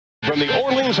from the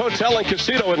Orleans Hotel and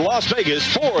Casino in Las Vegas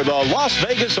for the Las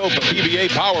Vegas Open PBA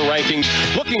Power Rankings,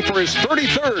 looking for his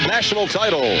 33rd national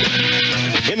title.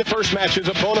 In the first match, his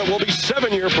opponent will be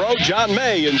 7-year pro John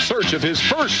May in search of his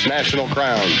first national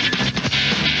crown.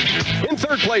 In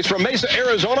third place from Mesa,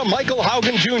 Arizona, Michael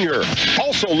Haugen Jr.,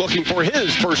 also looking for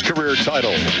his first career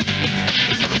title.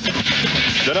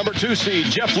 The number 2 seed,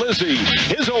 Jeff Lizzi,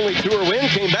 his only tour win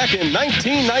came back in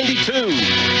 1992.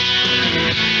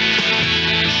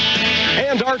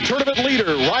 And our tournament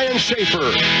leader, Ryan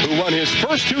Shafer, who won his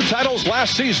first 2 titles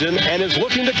last season and is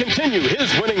looking to continue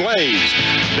his winning ways.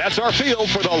 That's our field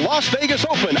for the Las Vegas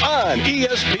Open on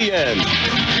ESPN.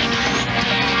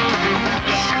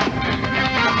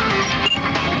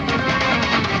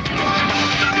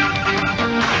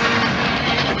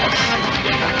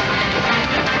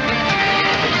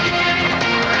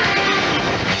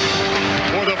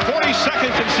 For the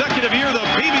 42nd consecutive year, the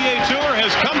PBA Tour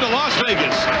has come to Las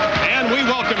Vegas. And we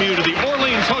welcome you to the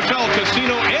Orleans Hotel,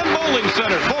 Casino, and Bowling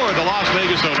Center for the Las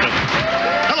Vegas Open.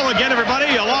 Hello again,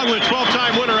 everybody. Along with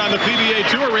 12-time winner on the PBA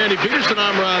Tour, Randy Peterson,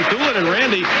 I'm Ron Thulin. And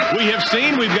Randy,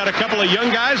 we've got a couple of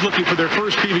young guys looking for their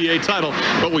first PBA title,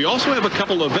 but we also have a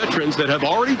couple of veterans that have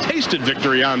already tasted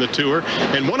victory on the tour,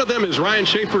 and one of them is Ryan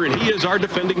Shafer, and he is our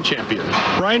defending champion.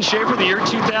 Ryan Shafer, the year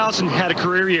 2000, had a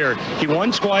career year. He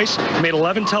won twice, made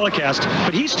 11 telecasts,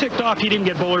 but he's ticked off he didn't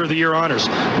get Bowler of the Year honors.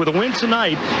 With a win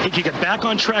tonight, he could get back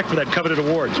on track for that coveted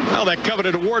award. Well, that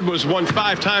coveted award was won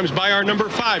 5 times by our number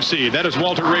 5 seed. That is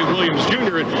Walter Ray Williams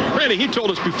Jr. And Randy, he told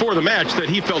us before the match that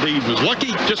he felt he was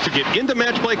lucky just to get into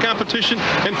match play competition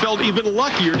and felt even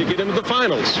luckier to get into the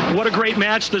finals. What a great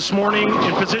match this morning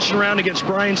in position round against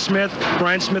Brian Smith.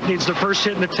 Brian Smith needs the first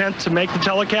hit in the 10th to make the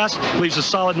telecast, leaves a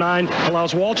solid 9,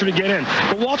 allows Walter to get in.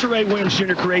 But Walter Ray Williams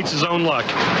Jr. creates his own luck.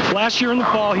 Last year in the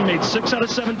fall, he made 6 out of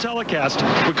 7 telecasts.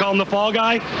 We call him the fall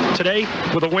guy. Today,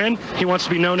 with a win, he wants to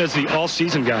be known as the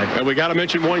all-season guy. And we got to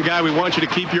mention one guy we want you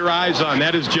to keep your eyes on.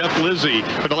 That is Jeff Lizzi.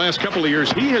 For the last couple of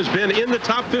years, he has been in the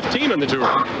top 15 on the tour.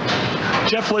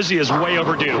 Jeff Lizzi is way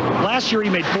overdue. Last year he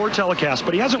made 4 telecasts,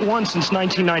 but he hasn't won since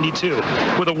 1992.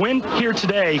 With a win here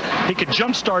today, he could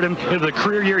jumpstart him into the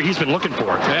career year he's been looking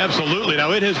for. Absolutely.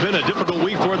 Now, it has been a difficult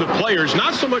week for the players.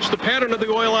 Not so much the pattern of the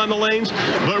oil on the lanes,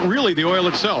 but really the oil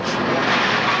itself.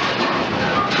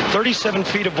 37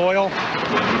 feet of oil.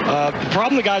 The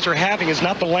problem the guys are having is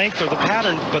not the length or the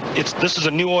pattern, but this is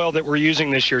a new oil that we're using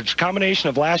this year. It's a combination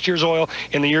of last year's oil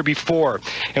and the year before.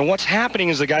 And what's happening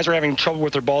is the guys are having trouble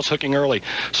with their balls hooking early.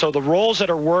 So the rolls that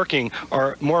are working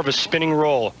are more of a spinning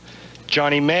roll.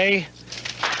 Johnny May,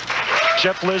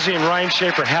 Jeff Lizzi, and Ryan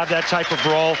Shafer have that type of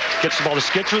roll. Gets the ball to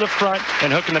skid through the front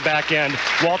and hook in the back end.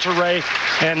 Walter Ray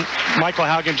and Michael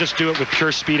Haugen just do it with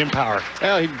pure speed and power.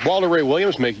 Well, Walter Ray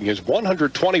Williams making his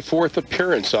 124th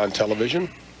appearance on television.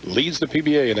 Leads the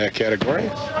PBA in that category.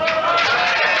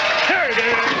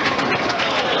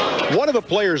 One of the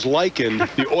players likened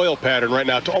the oil pattern right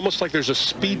now to almost like there's a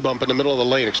speed bump in the middle of the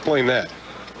lane. Explain that.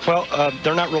 Well,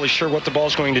 they're not really sure what the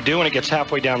ball's going to do when it gets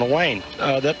halfway down the lane.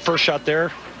 That first shot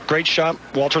there, great shot.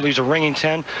 Walter leaves a ringing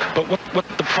 10. But what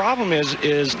the problem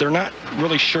is they're not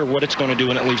really sure what it's going to do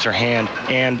when it leaves their hand.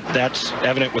 And that's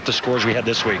evident with the scores we had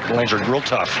this week. The lanes are real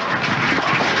tough.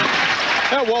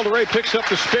 Now, Walter Ray picks up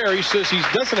the spare. He says he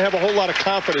doesn't have a whole lot of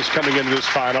confidence coming into this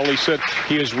final. He said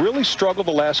he has really struggled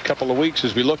the last couple of weeks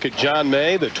as we look at John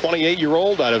May, the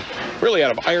 28-year-old out of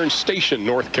Iron Station,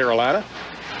 North Carolina.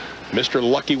 Mr.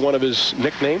 Lucky, one of his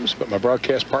nicknames, but my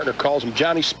broadcast partner calls him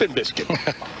Johnny Spin Biscuit.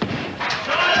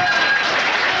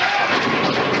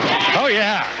 Oh,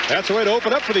 yeah. That's the way to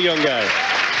open up for the young guy.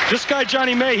 This guy,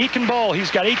 Johnny May, he can bowl. He's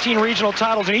got 18 regional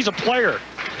titles, and he's a player.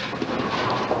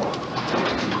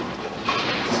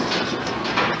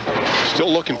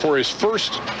 Still looking for his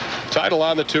first title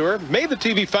on the tour. Made the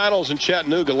TV finals in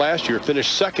Chattanooga last year.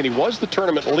 Finished second. He was the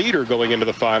tournament leader going into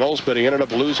the finals, but he ended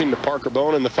up losing to Parker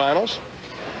Bone in the finals.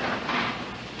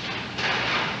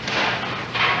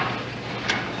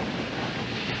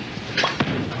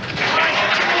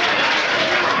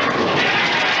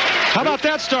 How about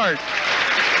that start?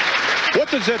 What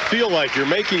does that feel like? You're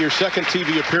making your second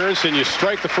TV appearance and you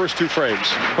strike the first 2 frames.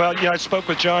 Well, yeah, I spoke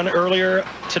with John earlier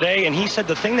today, and he said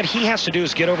the thing that he has to do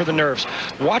is get over the nerves.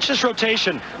 Watch this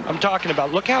rotation I'm talking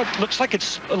about. Look how it looks like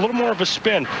it's a little more of a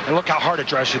spin, and look how hard it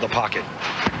drives through the pocket.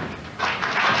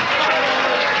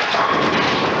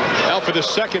 Now for the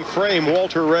second frame,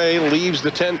 Walter Ray leaves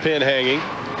the 10-pin hanging.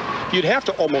 You'd have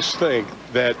to almost think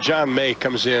that John May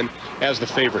comes in as the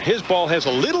favorite. His ball has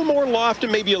a little more loft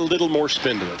and maybe a little more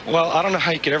spin to it. Well, I don't know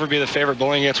how you could ever be the favorite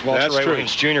bowling against Walter Ray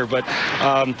Williams Jr., but,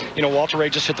 you know, Walter Ray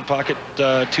just hit the pocket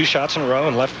 2 shots in a row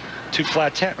and left two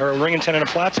flat 10 or a ring and 10 and a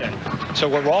flat 10. So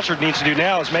what Walter needs to do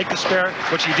now is make the spare,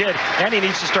 which he did, and he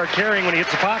needs to start carrying when he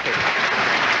hits the pocket.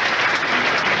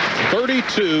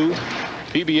 32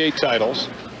 PBA titles.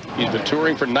 He's been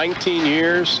touring for 19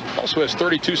 years. Also has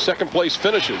 32 second-place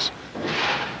finishes.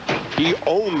 He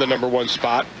owned the #1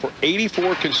 spot for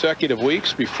 84 consecutive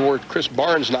weeks before Chris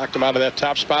Barnes knocked him out of that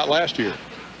top spot last year.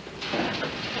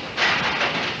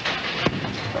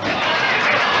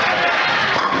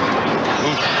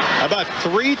 About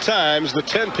 3 times the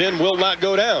 10-pin will not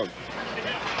go down.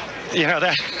 Yeah,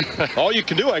 that. All you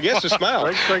can do, I guess, is smile.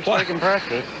 Like in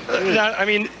practice. I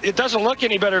mean, it doesn't look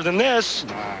any better than this.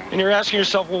 And you're asking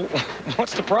yourself, well,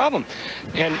 what's the problem?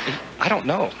 And I don't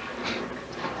know.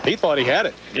 He thought he had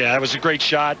it. Yeah, that was a great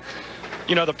shot.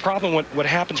 You know, the problem, what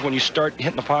happens when you start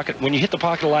hitting the pocket, when you hit the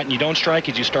pocket a lot and you don't strike,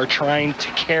 is you start trying to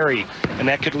carry, and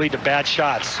that could lead to bad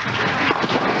shots.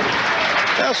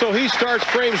 Now, so he starts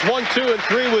frames 1, 2, and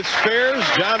 3 with spares.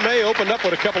 John May opened up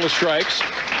with a couple of strikes.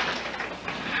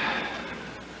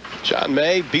 John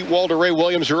May beat Walter Ray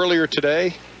Williams earlier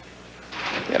today.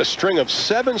 He had a string of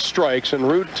 7 strikes en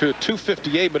route to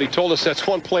 258, but he told us that's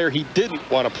one player he didn't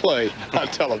want to play on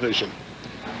television.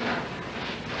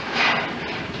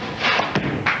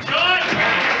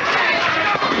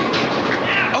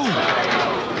 Oh!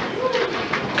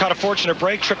 Caught a fortunate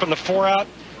break, tripping the 4 out,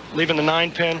 leaving the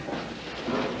 9-pin.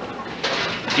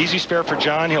 Easy spare for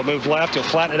John. He'll move left. He'll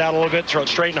flatten it out a little bit, throw it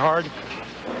straight and hard.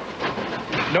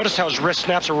 Notice how his wrist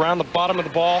snaps around the bottom of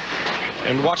the ball,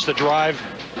 and watch the drive.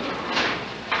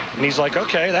 And he's like,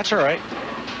 okay, that's all right.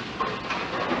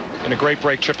 And a great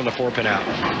break, tripping the 4-pin out.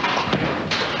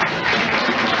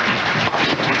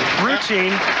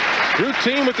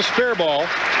 Routine with the spare ball.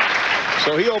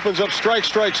 So he opens up strike,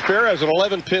 spare as an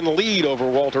 11-pin lead over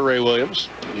Walter Ray Williams.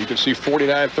 You can see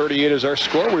 49-38 is our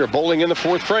score. We are bowling in the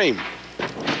 4th frame.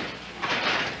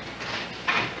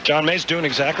 John May's doing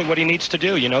exactly what he needs to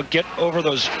do, you know, get over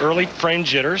those early frame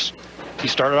jitters. He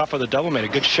started off with a double, made a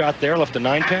good shot there, left the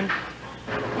 9-pin.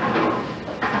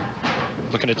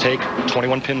 Looking to take a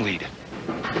 21-pin lead.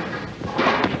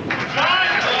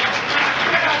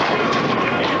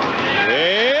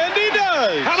 And he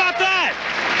does! How about that?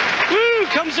 Woo,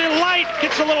 comes in light,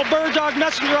 gets a little bird dog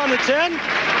messenger on the 10.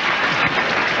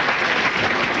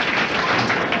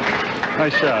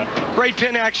 Nice shot. Great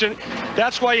pin action.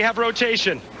 That's why you have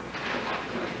rotation.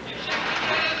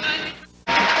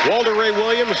 Walter Ray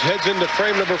Williams heads into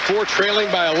frame number 4,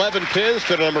 trailing by 11 pins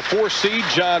to the number 4 seed,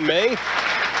 John May.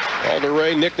 Walter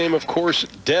Ray, nickname, of course,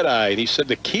 Deadeye. And he said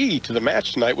the key to the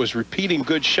match tonight was repeating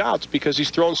good shots because he's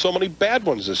thrown so many bad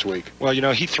ones this week. Well, you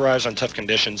know, he thrives on tough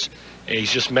conditions. And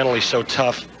he's just mentally so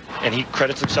tough, and he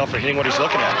credits himself for hitting what he's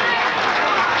looking at.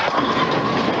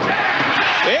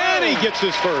 And he gets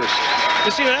his first. You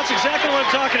see, that's exactly what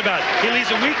I'm talking about. He leaves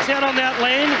a weak 10 on that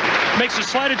lane, makes a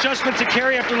slight adjustment to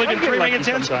carry after leaving 3 ring and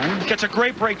 10s, gets a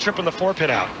great break, tripping the 4-pin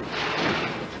out.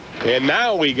 And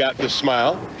now we got the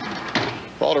smile.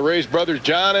 Walter Ray's brothers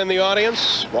John in the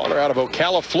audience. Walter out of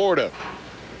Ocala, Florida.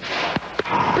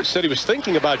 Rich said he was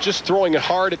thinking about just throwing it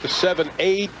hard at the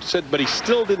 7-8, said, but he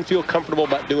still didn't feel comfortable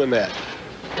about doing that.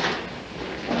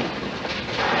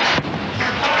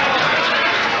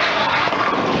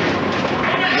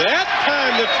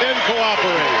 The 10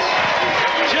 cooperates.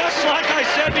 Just like I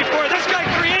said before, this guy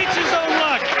creates his own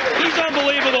luck. He's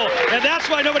unbelievable, and that's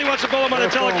why nobody wants to bowl him on a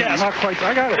telecast. Not quite.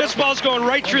 I got it. This ball's going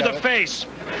right through the face,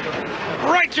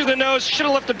 right through the nose. Should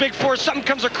have left the big 4. Something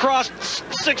comes across.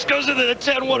 6 goes into the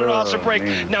 10. What an awesome break.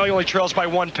 Man. Now he only trails by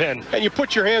 1 pin. And you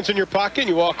put your hands in your pocket and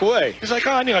you walk away. He's like,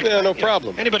 oh, I knew. Yeah, no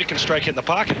problem. Anybody can strike it in the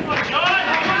pocket.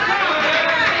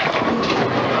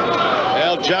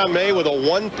 Well, John May with a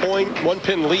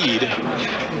 1-pin lead.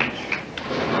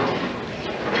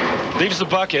 Leaves the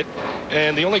bucket,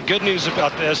 and the only good news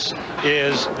about this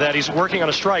is that he's working on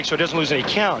a strike, so he doesn't lose any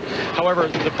count. However,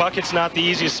 the bucket's not the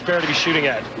easiest spare to be shooting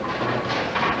at.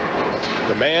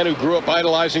 The man who grew up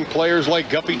idolizing players like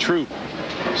Guppy Troop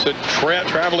said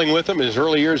traveling with him his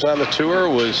early years on the tour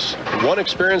was one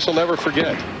experience he'll never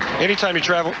forget. Anytime you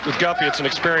travel with Guppy, it's an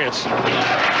experience.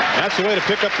 That's the way to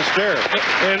pick up the spare.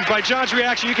 And by John's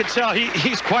reaction, you can tell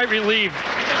he's quite relieved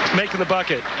making the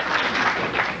bucket.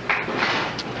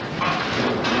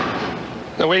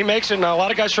 The way he makes it, now a lot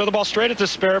of guys throw the ball straight at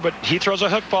this spare, but he throws a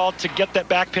hook ball to get that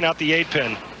back pin out the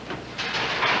 8-pin.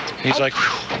 He's like,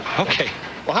 okay.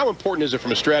 Well, how important is it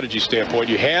from a strategy standpoint?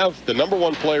 You have the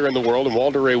 #1 player in the world in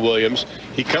Walter Ray Williams.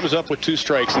 He comes up with 2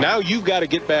 strikes. Now you've got to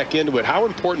get back into it. How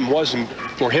important was it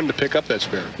for him to pick up that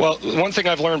spare? Well, one thing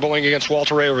I've learned bowling against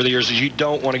Walter Ray over the years is you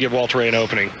don't want to give Walter Ray an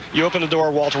opening. You open the door,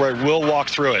 Walter Ray will walk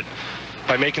through it.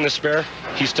 By making the spare,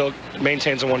 he still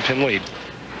maintains a 1-pin lead.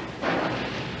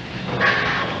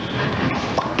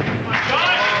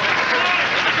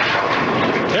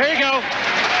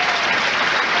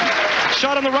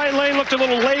 on the right lane, looked a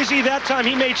little lazy. That time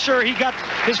he made sure he got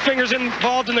his fingers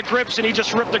involved in the grips, and he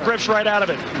just ripped the grips right out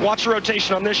of it. Watch the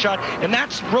rotation on this shot, and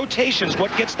that's rotations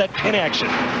what gets that pin action.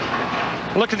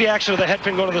 Look at the action of the head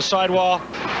pin going to the sidewall,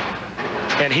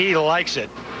 and he likes it.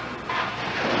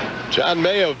 John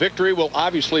Mayo victory will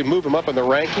obviously move him up in the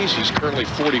rankings. He's currently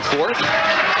 44th.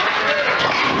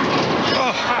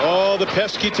 Oh, the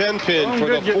pesky 10-pin for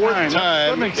the 4th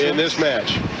time in this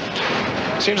match.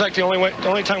 Seems like the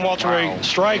only time Walter Ray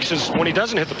strikes is when he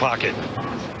doesn't hit the pocket.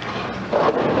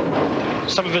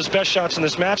 Some of his best shots in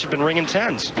this match have been ringing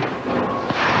 10s.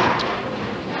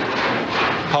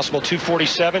 Possible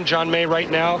 247. John May right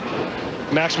now,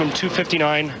 maximum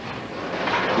 259.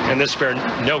 And this spare,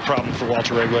 no problem for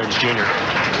Walter Ray Williams Jr.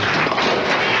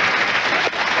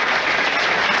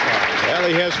 Well,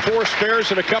 he has 4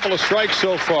 spares and a couple of strikes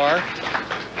so far.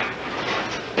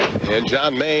 And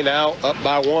John May now up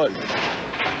by 1.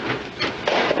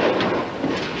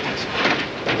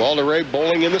 Walter Ray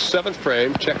bowling in the 7th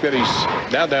frame. Check that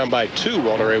he's now down by 2,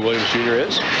 Walter Ray Williams Jr.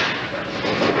 is.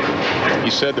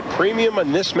 He said the premium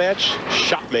in this match,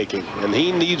 shot making, and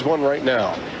he needs one right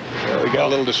now. We got a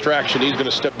little distraction. He's going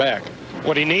to step back.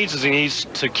 What he needs is he needs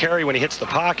to carry when he hits the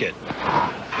pocket.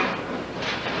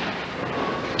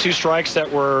 2 strikes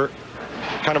that were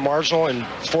kind of marginal and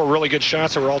 4 really good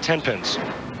shots that were all 10 pins. There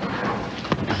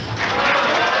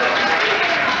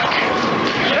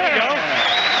you go.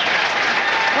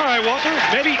 All right, Walter.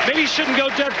 Maybe you shouldn't go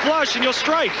dead flush and you'll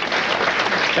strike.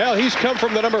 Well, he's come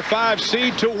from the number 5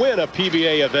 seed to win a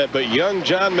PBA event, but young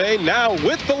John May now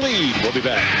with the lead. We'll be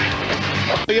back.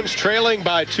 Williams trailing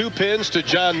by 2 pins to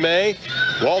John May.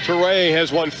 Walter Ray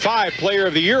has won 5 Player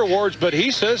of the Year awards, but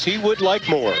he says he would like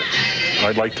more.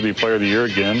 I'd like to be Player of the Year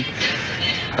again.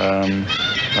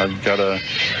 I've got to,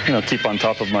 keep on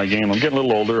top of my game. I'm getting a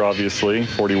little older, obviously,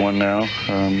 41 now.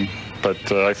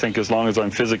 But I think as long as I'm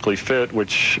physically fit,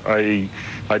 which I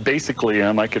basically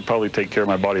am, I could probably take care of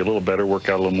my body a little better, work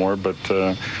out a little more. But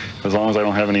as long as I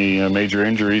don't have any major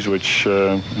injuries, which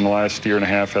in the last year and a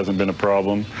half hasn't been a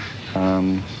problem,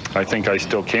 I think I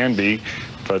still can be.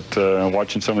 But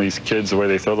watching some of these kids, the way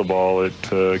they throw the ball, it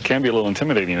can be a little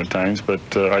intimidating at times.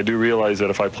 But I do realize that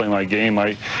if I play my game,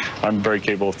 I'm very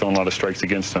capable of throwing a lot of strikes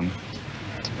against them.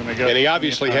 And he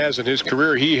obviously has in his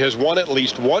career. He has won at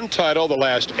least 1 title the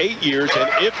last 8 years. And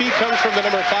if he comes from the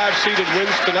number 5 seed and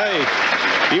wins tonight,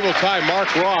 he will tie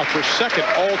Mark Roth for 2nd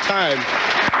all-time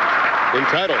in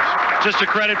titles. Just a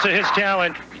credit to his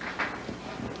talent.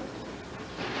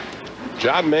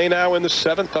 John May now in the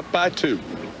 7th, up by 2.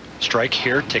 Strike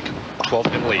here, take a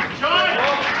 12-pin lead.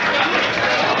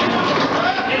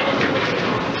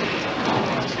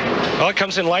 Well, it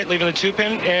comes in light, leaving the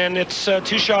 2-pin, and it's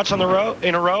 2 shots in a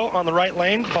row on the right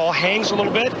lane. Ball hangs a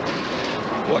little bit.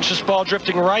 Watch this ball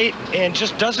drifting right, and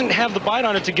just doesn't have the bite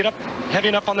on it to get up heavy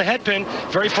enough on the head pin.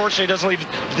 Very fortunately, doesn't leave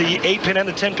the 8-pin and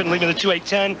the 10-pin, leaving the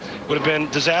 2-8-10. Would have been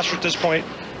disaster at this point.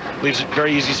 Leaves it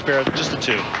very easy spare, just the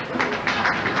 2.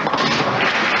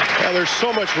 Now, there's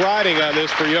so much riding on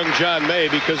this for young John May,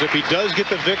 because if he does get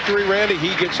the victory, Randy,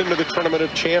 he gets into the Tournament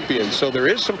of Champions. So there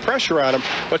is some pressure on him.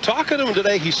 But talking to him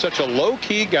today, he's such a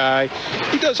low-key guy.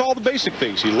 He does all the basic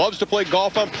things. He loves to play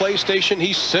golf on PlayStation.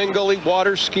 He's single. He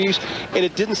water skis. And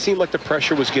it didn't seem like the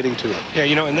pressure was getting to him. Yeah,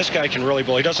 and this guy can really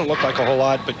bowl. He doesn't look like a whole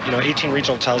lot, but, 18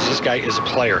 regional tells us this guy is a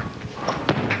player.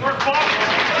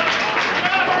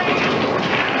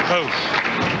 Oh.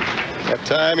 That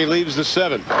time he leaves the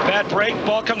 7. Bad break,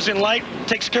 ball comes in light,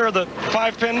 takes care of the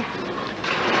 5-pin.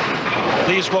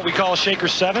 Leaves what we call a shaker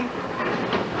 7.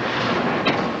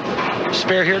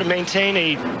 Spare here to maintain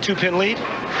a 2-pin lead.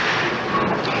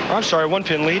 I'm sorry,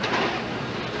 1-pin lead.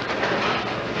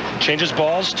 Changes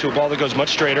balls to a ball that goes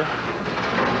much straighter.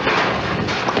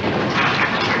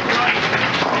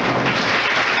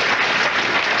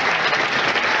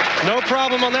 No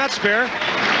problem on that spare.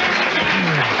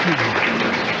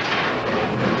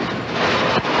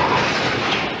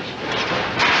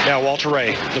 Now Walter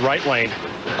Ray, the right lane.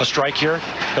 A strike here.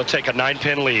 He'll take a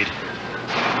 9-pin lead.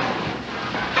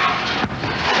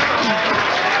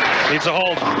 Needs a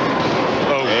hold.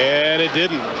 Oh. And it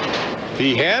didn't.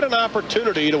 He had an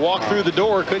opportunity to walk through the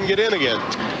door, couldn't get in again.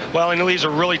 Well, and he leaves a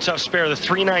really tough spare, the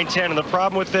 3-9-10. And the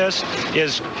problem with this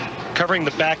is covering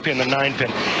the back pin, the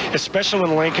 9-pin, especially when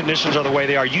the lane conditions are the way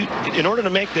they are. In order to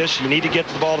make this, you need to get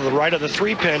the ball to the right of the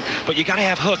 3-pin, but you got to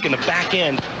have hook in the back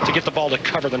end to get the ball to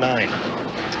cover the 9.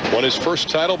 Won his first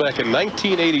title back in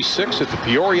 1986 at the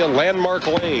Peoria Landmark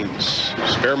Lanes.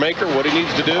 Spare maker, what he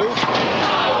needs to do.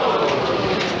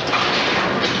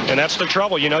 And that's the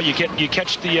trouble, you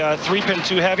catch the 3-pin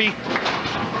too heavy,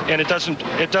 and it doesn't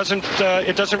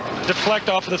deflect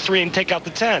off of the 3 and take out the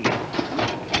 10.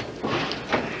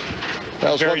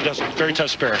 Very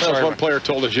tough spare. As one player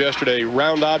told us yesterday,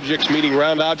 round objects meeting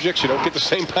round objects, you don't get the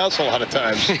same bounce a lot of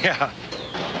times. Yeah.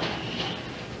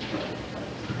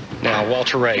 Now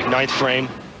Walter Ray, 9th frame,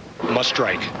 must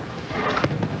strike.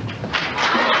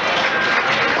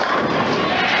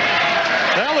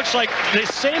 That looks like the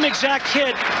same exact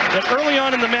hit that early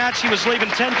on in the match he was leaving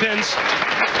 10 pins.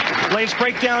 Lanes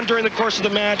break down during the course of the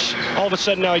match. All of a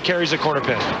sudden now he carries a quarter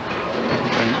pin.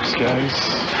 Thanks, guys.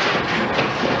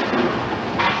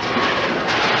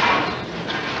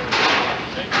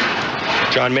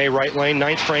 John May, right lane,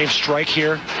 9th frame, strike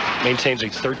here, maintains a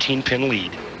 13-pin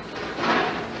lead.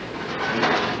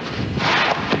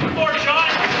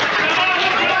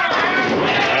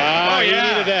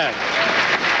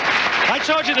 I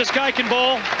told you this guy can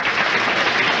bowl.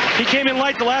 He came in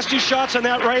light the last 2 shots on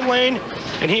that right lane,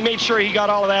 and he made sure he got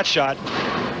all of that shot.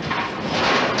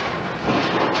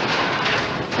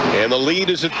 And the lead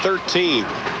is at 13.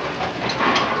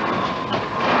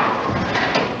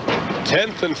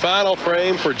 10th and final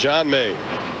frame for John May.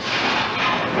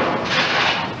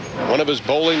 One of his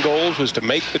bowling goals was to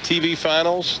make the TV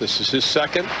finals. This is his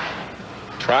second.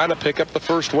 Trying to pick up the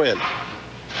first win.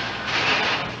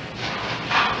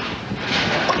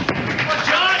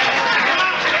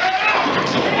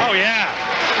 Oh, yeah.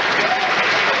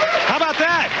 How about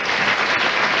that?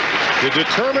 The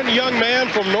determined young man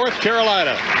from North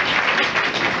Carolina.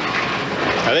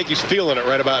 I think he's feeling it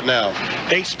right about now.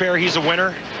 8 spare, he's a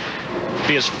winner.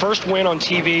 Be his first win on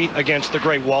TV against the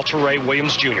great Walter Ray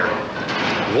Williams Jr.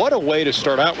 What a way to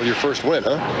start out with your first win,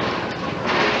 huh?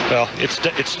 Well, it's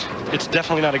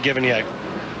definitely not a given yet.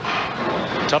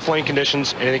 Tough lane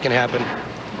conditions, anything can happen.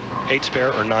 8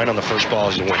 spare or 9 on the first ball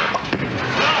is the winner.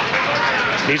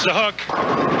 Needs the hook.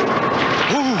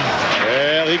 Ooh.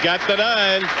 Well, he got the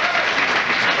 9.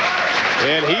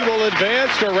 And he will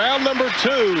advance to round number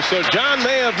 2. So John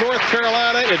May of North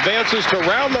Carolina advances to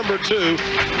round number 2.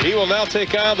 He will now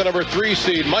take on the number 3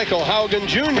 seed, Michael Haugen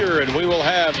Jr., and we will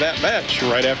have that match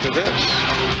right after this.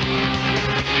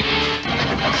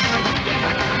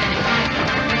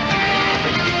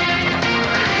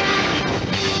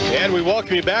 And we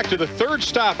welcome you back to the 3rd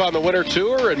stop on the Winter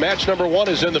Tour, and match number 1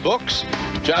 is in the books.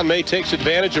 John May takes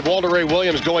advantage of Walter Ray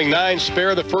Williams going 9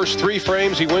 spare the first 3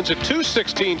 frames. He wins at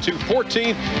 216,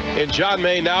 214, and John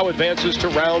May now advances to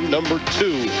round number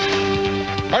 2.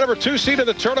 Our number 2 seed in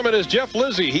the tournament is Jeff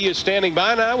Lizzi. He is standing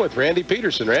by now with Randy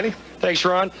Peterson. Randy? Thanks,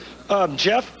 Ron.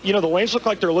 Jeff, you know, the lanes look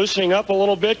like they're loosening up a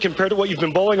little bit compared to what you've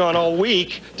been bowling on all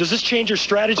week. Does this change your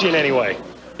strategy in any way?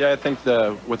 Yeah, I think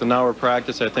with an hour of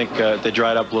practice, I think they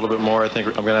dried up a little bit more. I think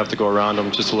I'm going to have to go around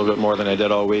them just a little bit more than I did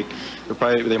all week.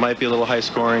 They might be a little high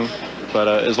scoring, but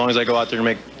as long as I go out there and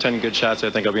make 10 good shots,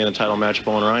 I think I'll be in a title match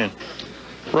bowling Ryan.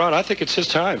 Ron, I think it's his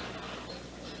time.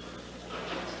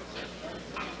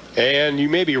 And you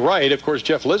may be right. Of course,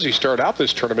 Jeff Lizzi started out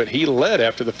this tournament. He led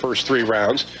after the first 3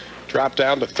 rounds, dropped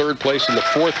down to 3rd place in the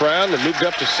 4th round, and moved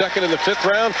up to 2nd in the 5th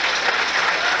round.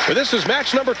 But this is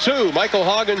match number 2. Michael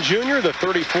Haugen Jr., the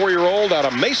 34-year-old out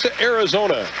of Mesa,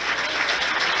 Arizona.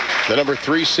 The number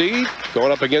 3 seed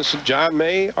going up against John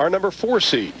May, our number 4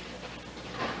 seed.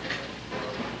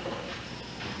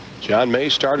 John May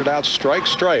started out strike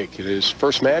in his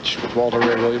first match with Walter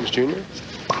Ray Williams Jr.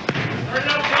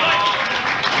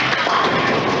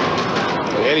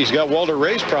 And he's got Walter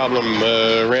Ray's problem.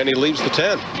 Randy leaves the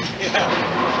 10. Yeah,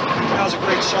 that was a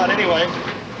great shot anyway.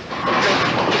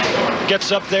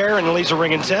 Gets up there and leaves a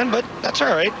ring in 10, but that's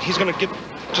all right. He's going to get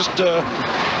just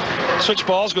switch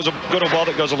balls, go to a ball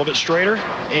that goes a little bit straighter,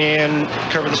 and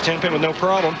cover this 10 pin with no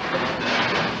problem.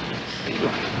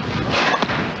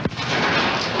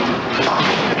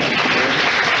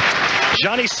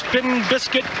 Johnny Spin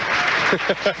Biscuit.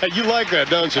 You like that,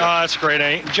 don't you? Oh, that's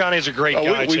great. Johnny's a great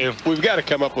guy, too. We've got to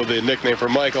come up with a nickname for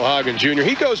Michael Haugen Jr.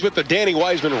 He goes with the Danny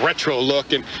Wiseman retro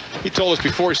look, and he told us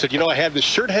before, he said, you know, I had this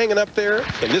shirt hanging up there,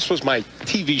 and this was my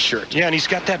TV shirt. Yeah, and he's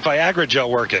got that Viagra gel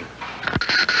working.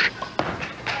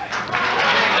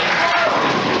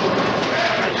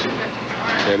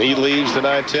 And he leaves the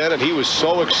 9-10, and he was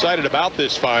so excited about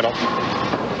this final.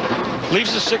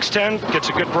 Leaves the 6-10, gets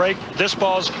a good break. This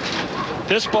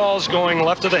ball's going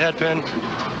left of the head pin,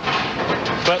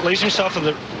 but leaves himself in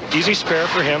the easy spare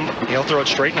for him. He'll throw it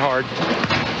straight and hard.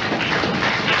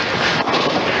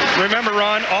 Remember,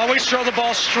 Ron, always throw the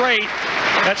ball straight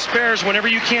at spares whenever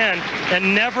you can,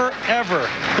 and never, ever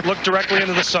look directly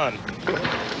into the sun.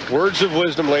 Words of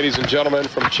wisdom, ladies and gentlemen,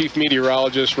 from Chief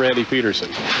Meteorologist Randy Peterson.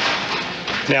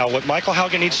 Now, what Michael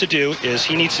Haugen needs to do is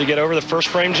he needs to get over the first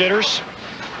frame jitters.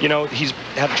 You know, he's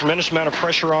had a tremendous amount of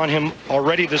pressure on him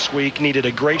already this week, needed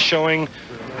a great showing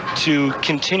to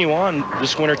continue on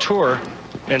this winter tour.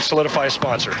 and solidify a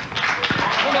sponsor.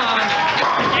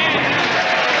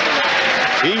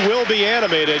 He will be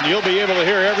animated, and you'll be able to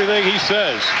hear everything he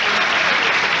says.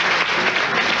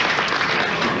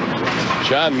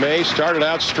 John May started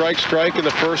out strike in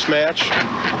the first match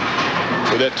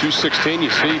with that 216. You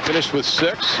see he finished with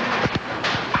 6.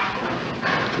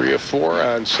 3 of 4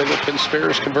 on single pin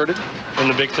spares converted. And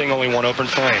the big thing, only one open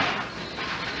frame.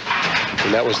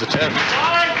 And that was the 10.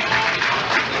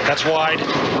 That's wide.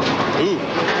 Ooh.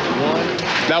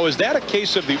 Now, is that a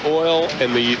case of the oil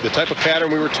and the type of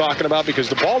pattern we were talking about? Because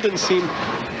the ball didn't seem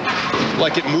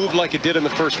like it moved like it did in the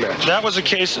first match. That was a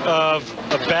case of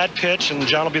a bad pitch, and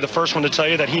John will be the first one to tell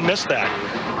you that he missed that.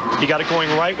 He got it going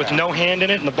right with no hand in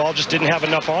it, and the ball just didn't have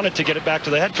enough on it to get it back to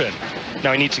the head pin.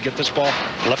 Now he needs to get this ball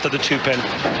left of the 2 pin,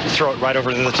 throw it right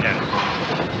over to the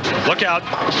 10. Look out.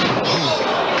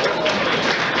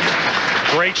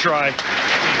 Great try.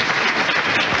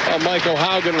 Michael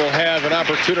Haugen will have an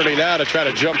opportunity now to try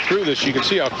to jump through this. You can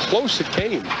see how close it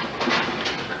came.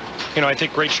 You know, I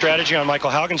think great strategy on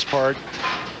Michael Haugen's part,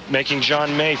 making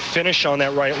John May finish on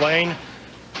that right lane.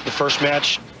 The first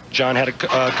match, John had a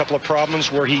couple of problems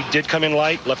where he did come in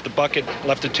light, left the bucket,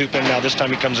 left the 2 pin. Now this time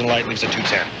he comes in light, leaves a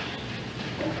 210.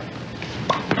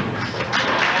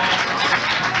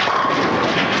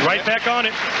 Right back on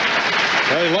it.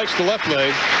 Well, he likes the left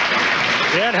lane.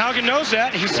 Yeah, and Haugen knows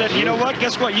that. He said, you know what,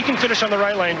 guess what? You can finish on the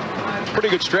right lane. Pretty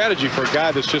good strategy for a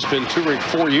guy that's just been touring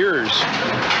 4 years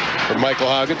for Michael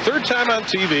Haugen. 3rd time on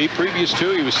TV. Previous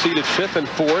 2, he was seated 5th and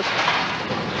 4th.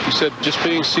 He said just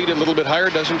being seated a little bit higher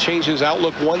doesn't change his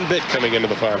outlook one bit coming into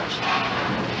the finals.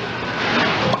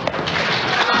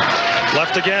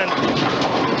 Left again.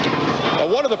 Now,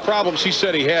 one of the problems he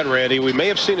said he had, Randy, we may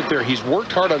have seen it there, he's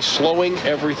worked hard on slowing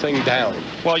everything down.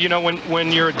 Well, you know,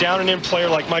 when you're a down and in player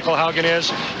like Michael Haugen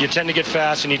is, you tend to get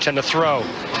fast and you tend to throw.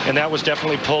 And that was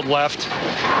definitely pulled left,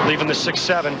 leaving the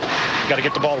 6-7. Got to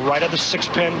get the ball right at the 6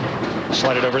 pin,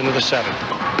 slide it over into the 7.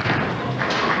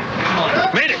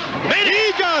 Made it! Made it!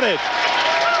 He got it!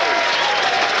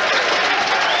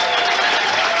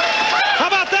 How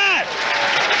about that?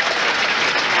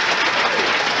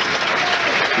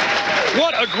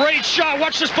 What a great shot.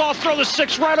 Watch this ball throw the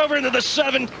 6 right over into the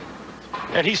 7.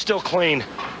 And he's still clean,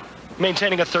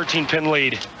 maintaining a 13-pin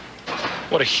lead.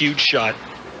 What a huge shot.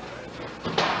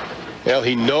 Well,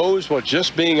 he knows what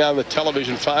just being on the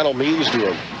television final means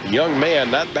to him. A young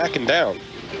man not backing down.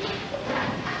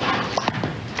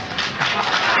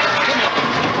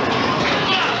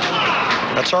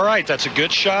 That's all right. That's a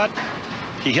good shot.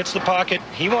 He hits the pocket.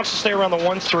 He wants to stay around the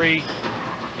 1-3.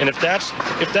 And if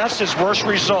that's his worst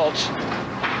result,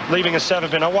 leaving a 7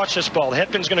 pin. Now watch this ball. The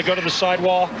head pin's going to go to the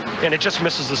sidewall, and it just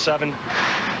misses the 7.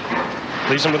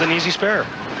 Leaves him with an easy spare.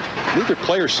 Neither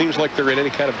player seems like they're in any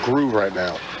kind of groove right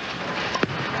now.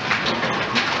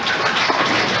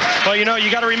 Well, you know,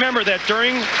 you got to remember that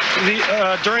during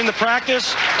the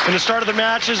practice and the start of the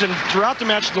matches and throughout the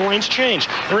match, the lanes change.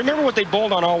 And remember what they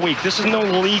bowled on all week. This is no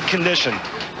league condition.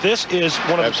 This is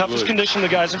one of the toughest conditions the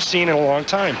guys have seen in a long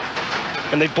time.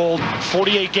 And they bowled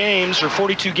 48 games or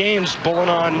 42 games bowling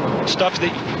on stuff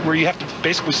where you have to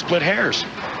basically split hairs.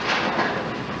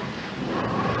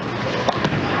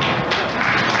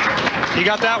 He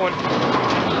got that one.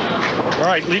 All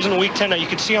right, leaves in the weak 10. Now you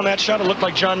can see on that shot, it looked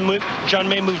like John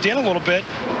May moved in a little bit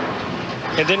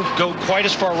and didn't go quite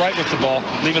as far right with the ball,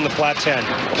 leaving the flat 10.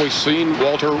 We've seen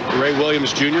Walter Ray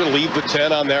Williams Jr. leave the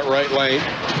 10 on that right lane.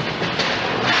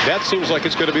 That seems like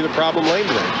it's going to be the problem lane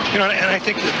today. You know, and I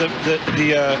think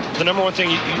the number one thing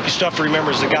you still have to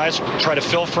remember is the guys try to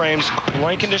fill frames.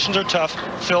 Lane conditions are tough.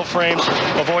 Fill frames,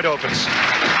 avoid opens.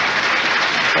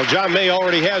 Well, John May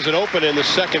already has an open in the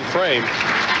 2nd frame.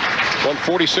 Won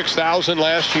 46,000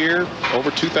 last year,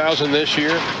 over 2,000 this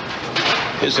year.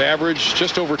 His average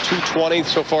just over 220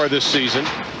 so far this season.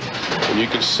 And you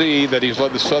can see that he's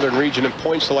led the Southern region in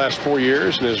points the last 4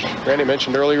 years, and as Randy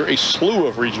mentioned earlier, a slew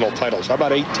of regional titles. How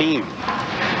about 18?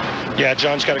 Yeah,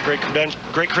 John's got a great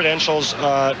credentials.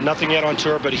 Nothing yet on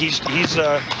tour, but he's going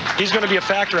to be a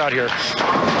factor out here.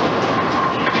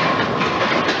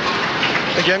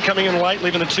 Again, coming in light,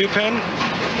 leaving the 2 pin,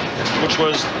 which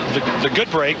was the good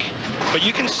break. But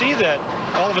you can see that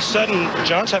all of a sudden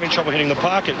John's having trouble hitting the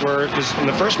pocket, where in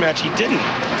the first match he didn't.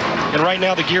 And right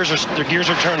now the gears are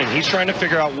turning. He's trying to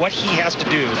figure out what he has to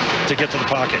do to get to the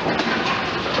pocket.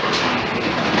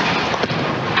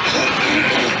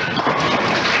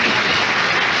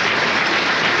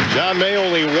 John May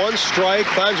only 1 strike,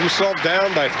 finds himself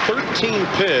down by 13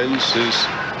 pins as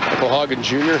Michael Haugen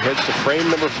Jr. heads to frame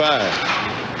number 5.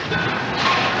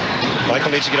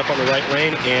 Michael needs to get up on the right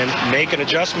lane and make an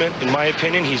adjustment. In my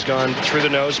opinion, he's gone through the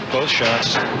nose both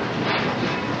shots.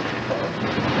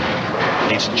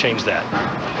 needs to change that.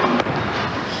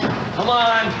 Come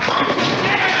on.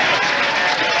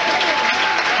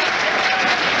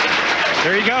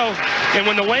 There you go. And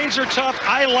when the lanes are tough,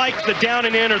 I like the down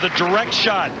and in or the direct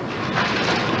shot.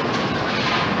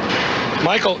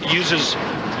 Michael uses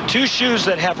 2 shoes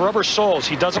that have rubber soles.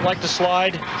 He doesn't like to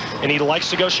slide, and he likes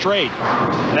to go straight.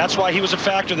 That's why he was a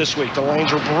factor this week. The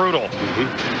lanes were brutal.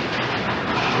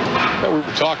 Well, we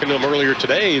were talking to him earlier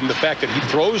today, and the fact that he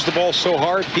throws the ball so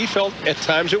hard, he felt at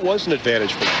times it was an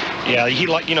advantage for him. Yeah, he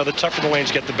the tougher the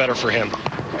lanes get, the better for him.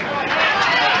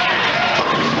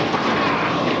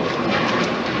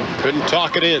 Couldn't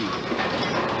talk it in.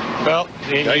 Well,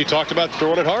 now you talked about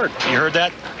throwing it hard. You heard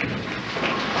that?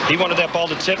 He wanted that ball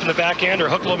to tip in the back end or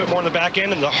hook a little bit more in the back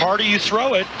end, and the harder you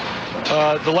throw it,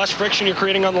 the less friction you're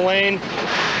creating on the lane.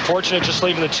 Fortunate just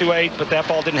leaving the 2-8, but that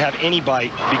ball didn't have any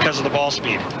bite because of the ball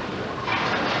speed.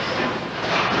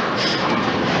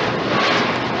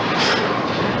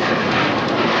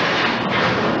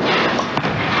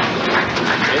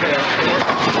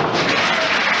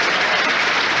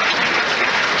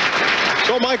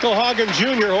 So Michael Haugen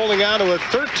Jr. holding on to a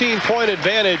 13-point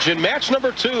advantage in match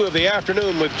number 2 of the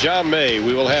afternoon with John May.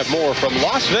 We will have more from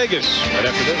Las Vegas right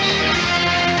after this.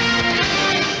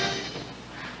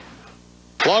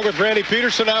 Along with Randy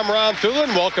Peterson, I'm Ron Thulin,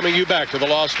 welcoming you back to the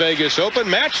Las Vegas Open.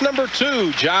 Match number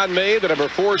 2, John May, the number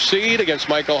 4 seed, against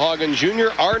Michael Haugen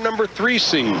Jr., our number 3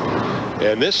 seed.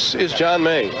 And this is John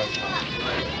May.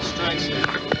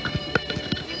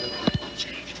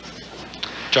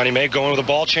 Johnny May going with a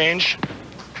ball change.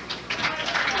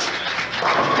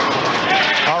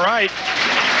 All right.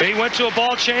 He went to a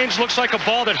ball change. Looks like a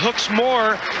ball that hooks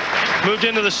more. Moved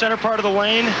into the center part of the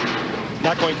lane.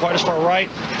 Not going quite as far right.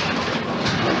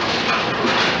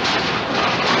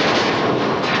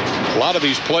 A lot of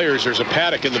these players, there's a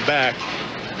paddock in the back.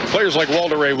 Players like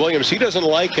Walter Ray Williams, he doesn't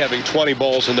like having 20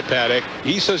 balls in the paddock.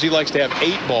 He says he likes to have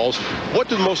 8 balls. What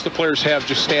do most of the players have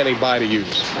just standing by to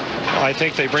use? I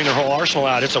think they bring their whole arsenal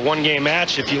out. It's a one-game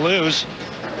match if you lose,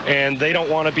 and they don't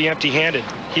want to be empty-handed.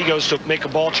 He goes to make a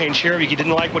ball change here. He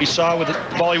didn't like what he saw with the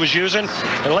ball he was using,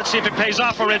 and let's see if it pays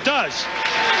off, or it does.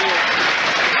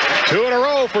 2 in a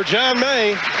row for John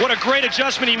May. What a great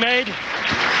adjustment he made.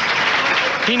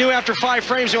 He knew after 5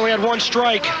 frames he only had 1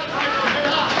 strike.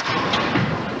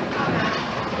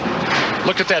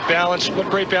 Look at that balance. What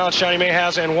great balance Johnny May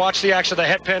has, and watch the action of the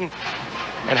head pin.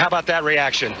 And how about that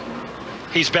reaction?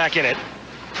 He's back in it.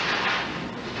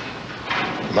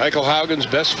 Michael Haugen's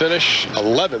best finish,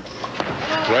 11th,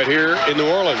 right here in New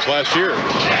Orleans last year.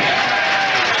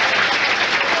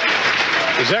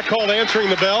 Is that called answering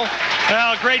the bell?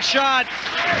 Well, great shot.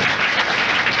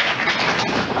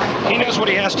 He knows what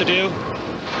he has to do.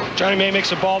 Johnny May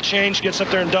makes a ball change, gets up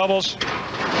there and doubles.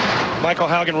 Michael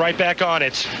Haugen right back on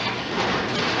it.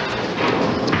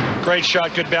 Great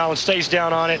shot, good balance, stays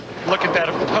down on it. Look at that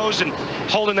pose and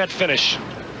holding that finish.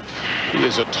 He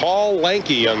is a tall,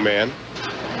 lanky young man.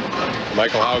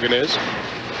 Michael Haugen is.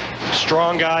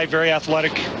 Strong guy, very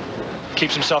athletic,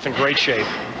 keeps himself in great shape.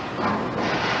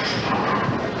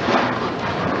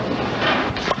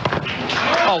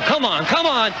 Oh, come on, come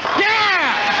on.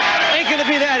 Yeah! Ain't gonna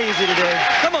be that easy today.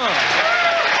 Come on.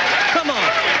 Come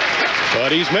on.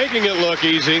 But he's making it look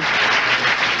easy.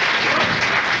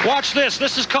 Watch this.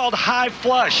 This is called high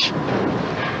flush.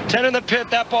 10 in the pit.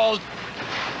 That ball is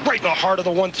right in the heart of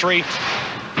the 1-3.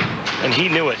 And he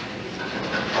knew it.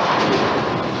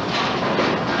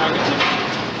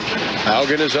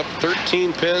 Haugen is up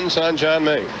 13 pins on John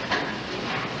May.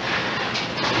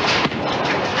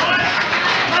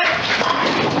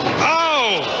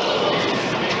 Oh!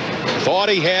 Thought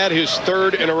he had his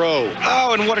 3rd in a row.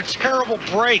 Oh, and what a terrible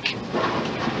break.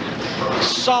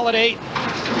 Solid 8.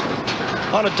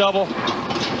 On a double,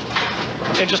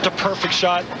 and just a perfect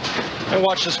shot. And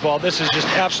watch this ball. This is just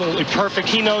absolutely perfect.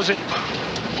 He knows it,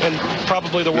 and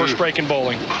probably the worst break in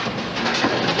bowling.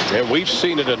 And we've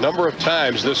seen it a number of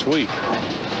times this week.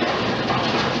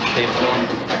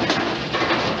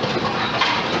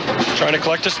 Trying to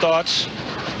collect his thoughts.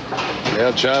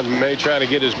 Yeah, John May trying to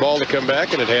get his ball to come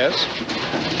back, and it has.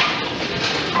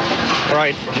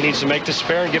 Right, he needs to make the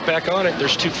spare and get back on it.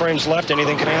 There's 2 frames left.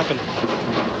 Anything can happen.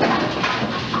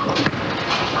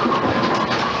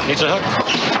 Needs a hook.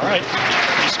 All right.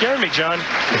 You scared me, John.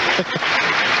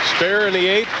 Spare in the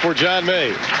 8th for John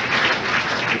May.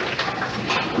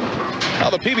 Now,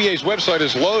 the PBA's website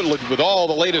is loaded with all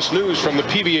the latest news from the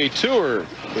PBA Tour.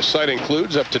 The site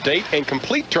includes up-to-date and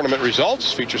complete tournament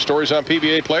results, features stories on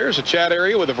PBA players, a chat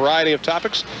area with a variety of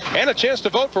topics, and a chance to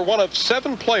vote for one of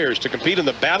 7 players to compete in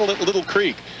the Battle at Little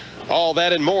Creek. All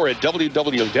that and more at www.pba.com.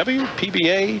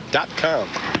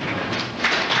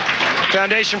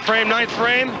 Foundation frame, 9th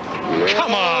frame.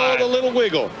 Come on. The little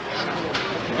wiggle.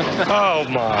 Oh,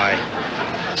 my.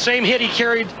 Same hit he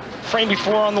carried frame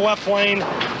before on the left lane.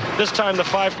 This time the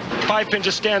five pin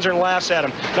just stands there and laughs at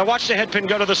him. Now watch the head pin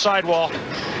go to the sidewall.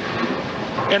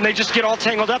 And they just get all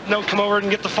tangled up and they'll come over and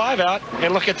get the 5 out.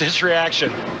 And look at this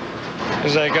reaction.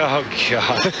 He's like, oh,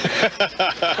 God.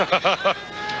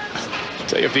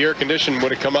 Tell you, if the air conditioning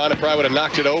would have come on, it probably would have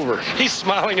knocked it over. He's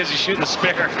smiling as he's shooting the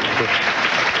spare.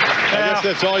 I guess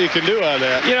that's all you can do on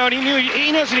that. You know, and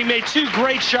he knows that he made 2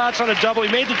 great shots on a double.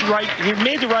 He made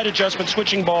the right adjustment,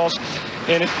 switching balls,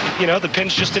 and the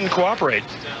pins just didn't cooperate.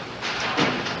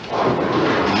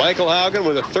 Michael Haugen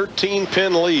with a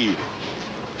 13-pin lead.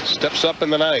 Steps up in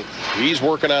the 9th. He's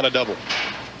working on a double. Hit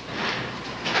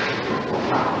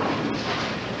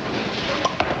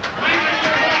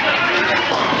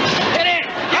it! Oh!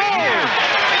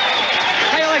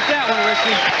 How do you like that one,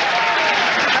 Ricky?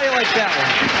 How do you like that one?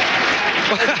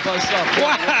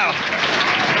 Wow!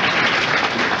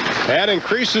 That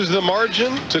increases the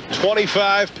margin to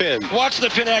 25 pins. Watch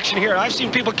the pin action here. I've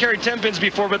seen people carry 10 pins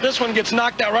before, but this one gets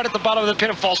knocked out right at the bottom of the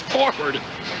pin and falls forward.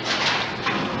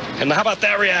 And how about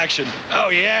that reaction? Oh,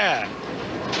 yeah.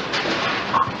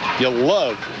 You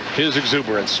love his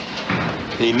exuberance.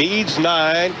 He needs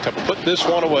 9 to put this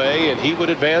one away, and he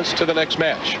would advance to the next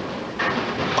match.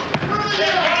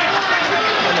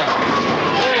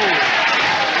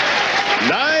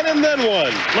 9 and then 1.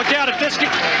 Look out if this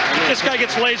guy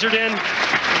gets lasered in.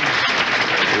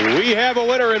 We have a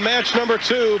winner in match number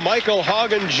 2, Michael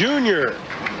Haugen Jr.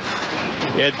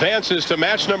 advances to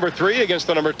match number 3 against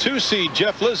the number 2 seed,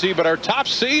 Jeff Lizzi, but our top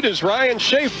seed is Ryan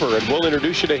Shafer, and we'll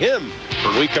introduce you to him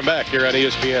when we come back here on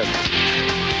ESPN.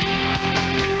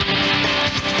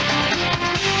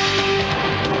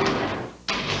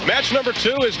 Match number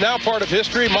 2 is now part of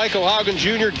history. Michael Haugen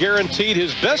Jr. guaranteed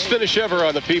his best finish ever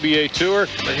on the PBA Tour.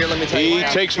 He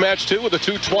takes match 2 with a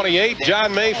 228.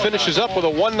 John May finishes up with a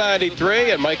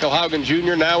 193, and Michael Haugen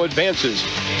Jr. now advances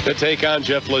to take on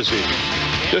Jeff Lizzi.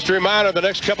 Just a reminder, the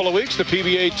next couple of weeks, the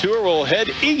PBA Tour will head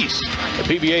east. The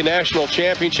PBA National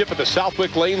Championship at the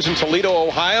Southwick Lanes in Toledo,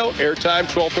 Ohio. Airtime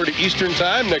 12:30 Eastern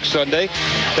Time next Sunday.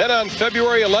 Then on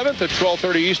February 11th at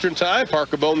 12:30 Eastern Time,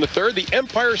 Parker Bowne III, the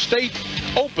Empire State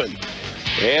Open.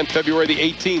 And February the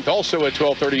 18th, also at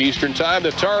 12:30 Eastern Time,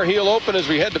 the Tar Heel Open as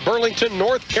we head to Burlington,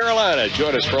 North Carolina.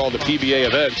 Join us for all the PBA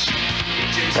events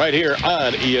right here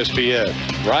on ESPN.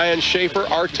 Ryan Shafer,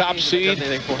 our top seed,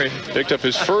 picked up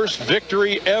his first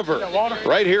victory ever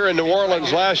right here in New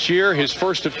Orleans last year, his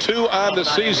first of 2 on the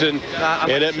season,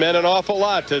 and it meant an awful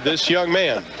lot to this young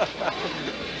man.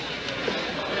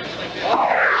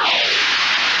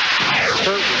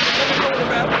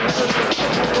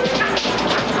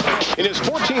 In his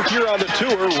 14th year on the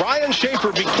tour, Ryan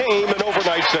Shafer became an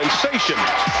overnight sensation.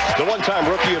 The one-time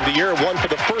Rookie of the Year won for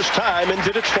the first time and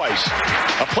did it twice.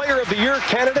 A Player of the Year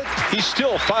candidate, he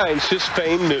still finds his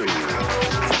fame new.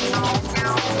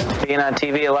 Being on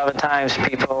TV 11 times,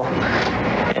 people,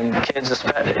 and kids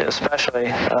especially,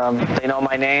 they know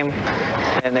my name,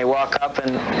 and they walk up,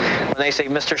 and when they say,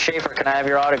 Mr. Shafer, can I have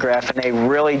your autograph? And they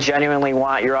really genuinely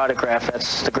want your autograph.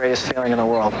 That's the greatest feeling in the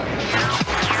world.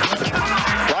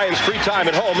 Ryan's free time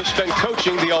at home is spent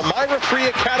coaching the Elmira Free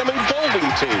Academy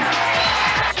bowling team.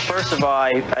 First of all,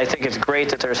 I think it's great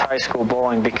that there's high school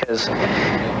bowling, because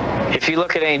if you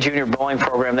look at any junior bowling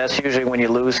program, that's usually when you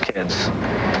lose kids.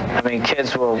 I mean,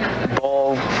 kids will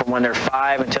bowl from when they're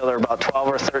 5 until they're about 12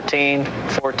 or 13,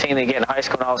 14. They get in high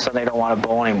school, and all of a sudden they don't want to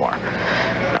bowl anymore.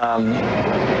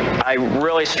 I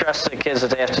really stress to the kids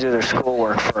that they have to do their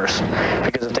schoolwork first,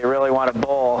 because if they really want to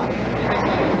bowl,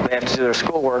 they have to do their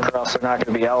schoolwork, or else they're not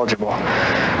going to be eligible.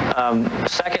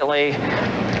 Secondly,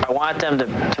 I want them to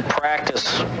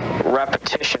practice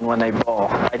repetition when they bowl.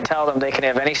 I tell them they can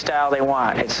have any style they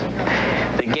want.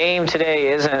 The game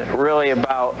today isn't really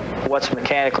about what's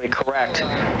mechanically correct.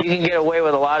 You can get away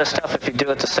with a lot of stuff if you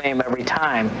do it the same every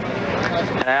time.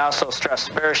 And I also stress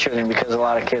spare shooting, because a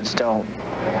lot of kids don't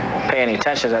pay any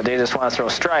attention to that. They just want to throw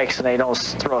strikes, and they don't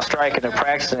throw a strike in their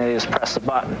practice, and they just press the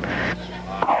button.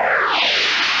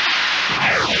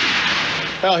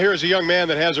 Well, here's a young man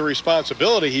that has a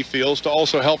responsibility, he feels, to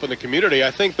also help in the community.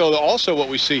 I think, though, also what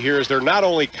we see here is they're not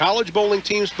only college bowling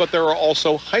teams, but there are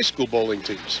also high school bowling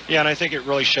teams. Yeah, and I think it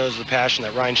really shows the passion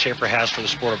that Ryan Shafer has for the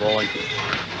sport of bowling.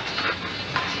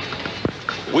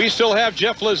 We still have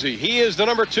Jeff Lizzi. He is the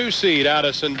number 2 seed out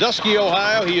of Sandusky,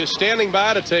 Ohio. He is standing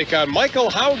by to take on Michael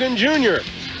Haugen Jr.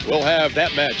 We'll have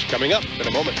that match coming up in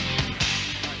a moment.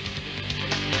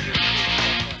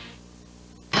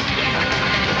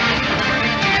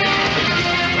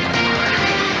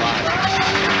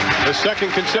 The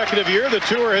second consecutive year, the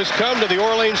tour has come to the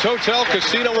Orleans Hotel,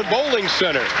 Casino, and Bowling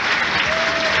Center.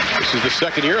 This is the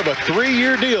second year of a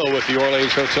 3-year deal with the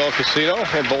Orleans Hotel, Casino,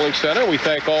 and Bowling Center. We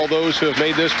thank all those who have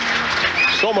made this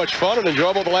so much fun and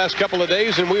enjoyable the last couple of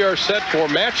days, and we are set for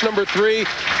match number 3.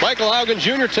 Michael Haugen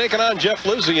Jr. taking on Jeff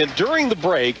Lizzi, and during the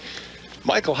break,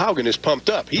 Michael Haugen is pumped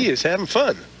up. He is having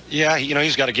fun. Yeah, you know,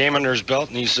 he's got a game under his belt,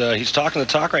 and he's talking the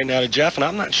talk right now to Jeff, and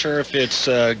I'm not sure if it's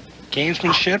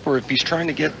gamesmanship or if he's trying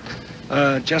to get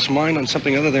Jeff's mind on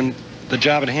something other than the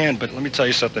job at hand. But let me tell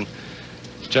you something.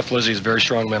 Jeff Lizzi is very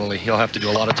strong mentally. He'll have to do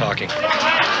a lot of talking. Come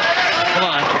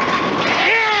on.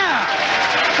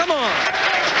 Yeah! Come on.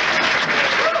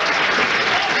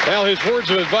 Well, his words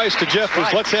of advice to Jeff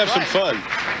was, let's have some fun.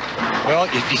 Well,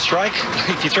 if you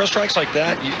throw strikes like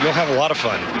that, you'll have a lot of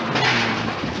fun.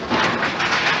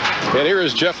 And here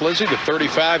is Jeff Lizzi, the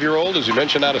 35-year-old, as you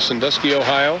mentioned, out of Sandusky,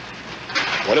 Ohio.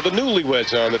 One of the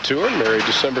newlyweds on the tour, married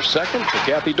December 2nd to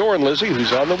Kathy Doran Lizzi,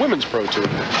 who's on the Women's Pro Tour.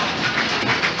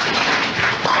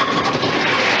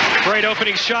 Great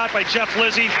opening shot by Jeff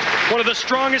Lizzi, one of the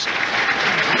strongest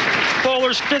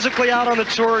bowlers physically out on the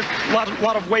tour. A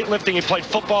lot of weightlifting. He played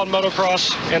football and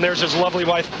motocross, and there's his lovely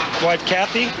wife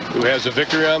Kathy, who has a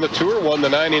victory on the tour, won the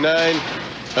 '99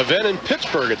 event in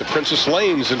Pittsburgh at the Princess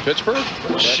Lanes in Pittsburgh.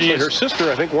 Actually, her sister,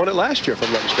 I think, won it last year, if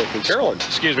I'm not mistaken, Carolyn.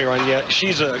 Excuse me, Ryan. Yeah,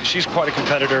 she's quite a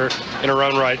competitor in her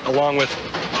own right, along with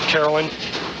Carolyn.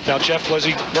 Now Jeff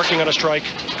Lizzi working on a strike,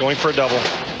 going for a double.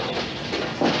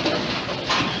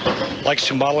 Likes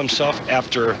to model himself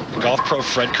after golf pro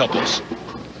Fred Couples.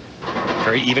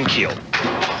 Very even keel.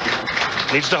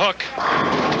 Needs to hook.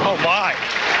 Oh my.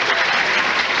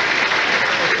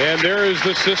 And there is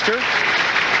the sister,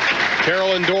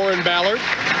 Carolyn Doran Ballard,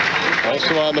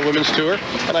 also on the women's tour.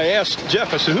 And I asked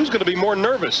Jeff, I said, who's going to be more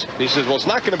nervous? And he says, well, it's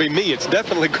not going to be me. It's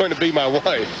definitely going to be my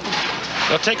wife.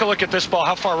 Now take a look at this ball,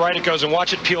 how far right it goes, and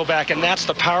watch it peel back. And that's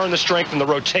the power and the strength and the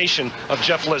rotation of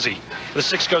Jeff Lizzi. The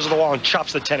 6 goes to the wall and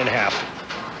chops the 10 in half.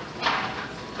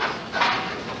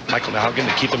 Michael Haugen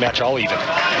to keep the match all even.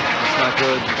 It's not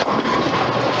good.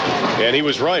 And he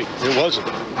was right. It wasn't.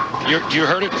 You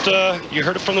heard it. You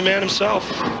heard it from the man himself.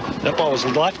 That ball was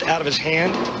left out of his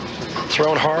hand,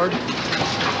 thrown hard.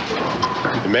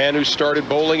 The man who started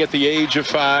bowling at the age of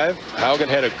 5. Haugen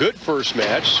had a good first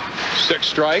match. 6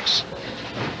 strikes.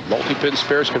 Multi-pin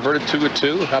spares converted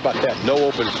 2-2. How about that? No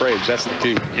open frames. That's the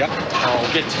key. Yep.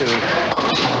 Oh, get 2.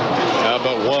 How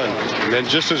about 1? And then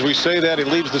just as we say that, he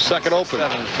leaves the second open.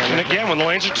 And again, when the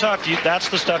lanes are tough, that's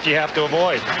the stuff you have to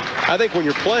avoid. I think when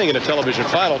you're playing in a television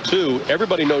final, too,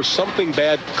 everybody knows something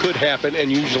bad could happen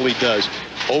and usually does.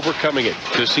 Overcoming it.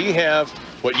 Does he have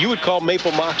what you would call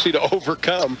maple moxie to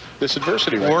overcome this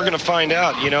adversity right now? We're going to find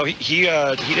out. You know, he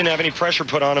didn't have any pressure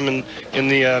put on him in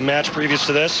the match previous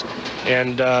to this.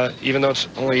 And even though it's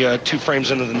only 2 frames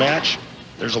into the match,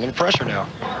 there's a little pressure now.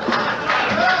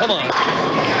 Come on.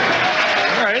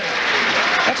 All right.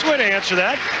 That's a way to answer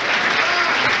that.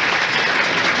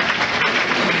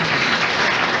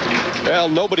 Well,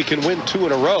 nobody can win 2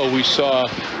 in a row. We saw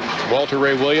Walter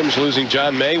Ray Williams losing.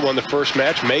 John May won the first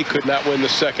match. May could not win the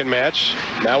second match.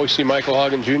 Now we see Michael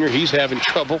Haugen Jr. He's having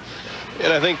trouble.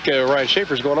 And I think Ryan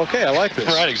Shafer's going, okay, I like this.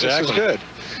 Right, exactly. This is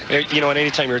good. You know, and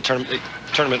anytime you're a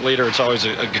tournament leader, it's always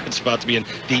a good spot to be in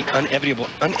the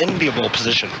unenviable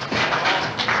position.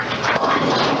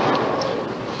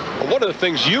 One of the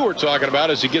things you were talking about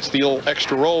is he gets the little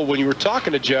extra roll when you were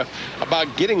talking to Jeff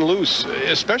about getting loose,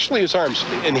 especially his arms.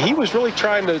 And he was really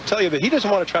trying to tell you that he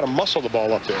doesn't want to try to muscle the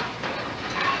ball up there.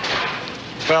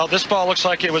 Well, this ball looks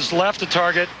like it was left to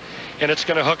target, and it's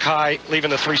going to hook high, leaving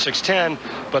the 3-6-10.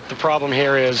 But the problem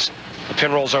here is the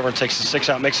pin rolls over and takes the 6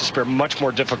 out, makes the spare much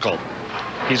more difficult.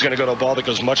 He's going to go to a ball that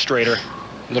goes much straighter.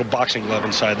 A little boxing glove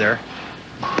inside there.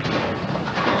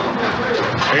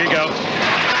 There you go.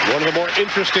 One of the more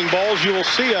interesting balls you will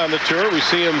see on the tour. We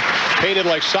see them painted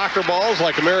like soccer balls,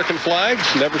 like American flags.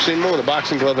 Never seen one with a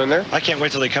boxing glove in there. I can't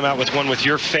wait till they come out with one with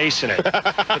your face in it.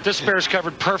 But this spare is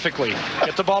covered perfectly.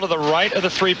 Get the ball to the right of the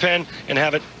 3-pin and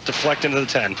have it deflect into the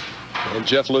 10. And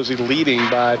Jeff Lizzi leading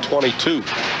by 22.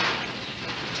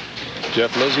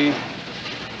 Jeff Lizzi,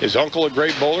 his uncle, a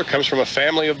great bowler, comes from a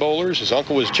family of bowlers. His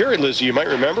uncle was Jerry Lizzi, you might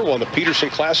remember, won the Peterson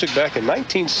Classic back in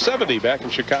 1970 back in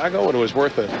Chicago, and it was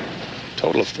worth a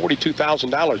total of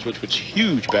 $42,000, which was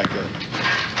huge back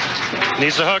then.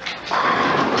 Needs a hook.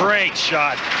 Great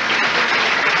shot.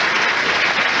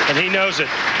 And he knows it.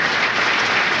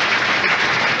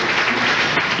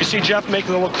 You see Jeff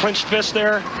making a little clenched fist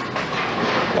there?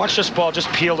 Watch this ball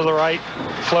just peel to the right,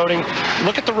 floating.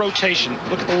 Look at the rotation.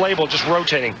 Look at the label just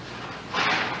rotating.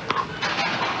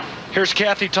 Here's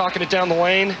Kathy talking it down the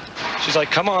lane. She's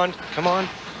like, come on, come on.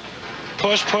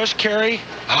 push, carry.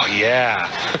 Oh, yeah.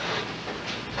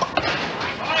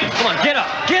 Come on, get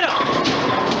up, get up.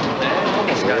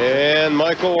 And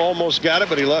Michael almost got it,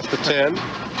 but he left the 10.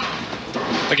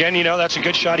 Again, you know, that's a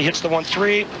good shot. He hits the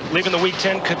 1-3. Leaving the weak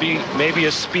 10 could be maybe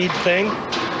a speed thing.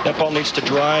 That ball needs to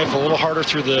drive a little harder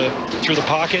through the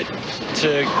pocket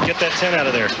to get that 10 out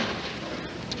of there.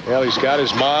 Well, he's got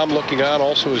his mom looking on,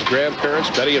 also his grandparents,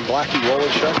 Betty and Blackie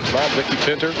Wolenschuk, his mom, Vicki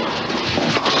Pinter.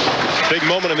 Big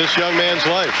moment in this young man's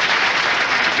life.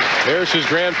 There's his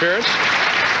grandparents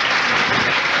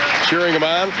cheering him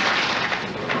on.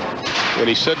 When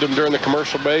he said to him during the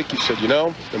commercial break, he said, you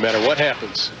know, no matter what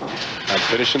happens, I'm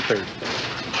finishing third.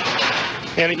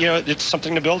 And, you know, it's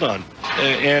something to build on.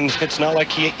 And it's not like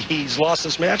he's lost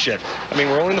this match yet. I mean,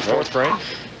 we're only in the 4th frame.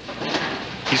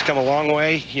 He's come a long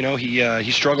way. You know,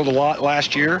 he struggled a lot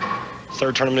last year.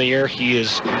 3rd tournament of the year. He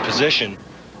is in position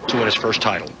to win his first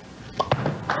title.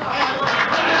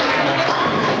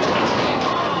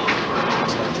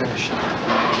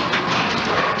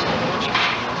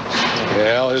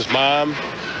 Well, his mom,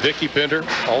 Vicki Pinter,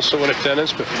 also in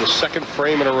attendance, but for the 2nd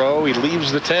frame in a row, he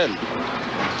leaves the 10.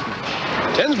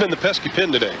 10's been the pesky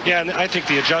pin today. Yeah, and I think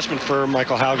the adjustment for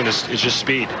Michael Haugen is just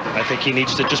speed. I think he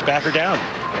needs to just back her down.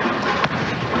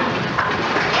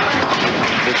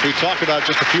 Which we talked about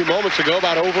just a few moments ago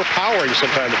about overpowering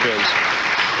sometimes the pins.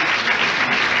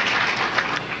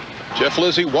 Jeff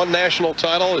Lizzi won national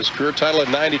title, his career title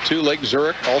in '92, Lake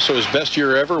Zurich. Also his best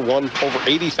year ever, won over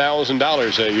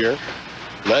 $80,000 that year.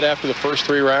 Led after the first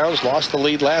 3 rounds, lost the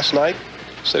lead last night.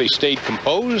 Said he stayed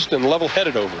composed and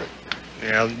level-headed over it.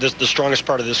 Yeah, the strongest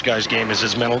part of this guy's game is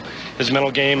his mental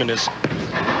game and his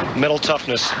mental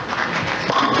toughness.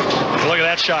 Look at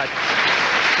that shot.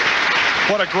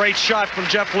 What a great shot from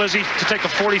Jeff Lizzi to take a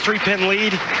 43-pin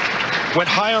lead. Went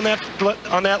high on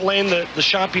that lane the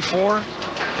shot before.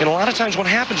 And a lot of times what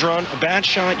happens, Ron, a bad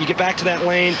shot, you get back to that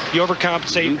lane, you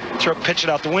overcompensate, pitch it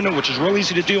out the window, which is real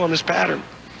easy to do on this pattern.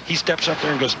 He steps up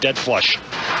there and goes dead flush.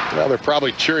 Well, they're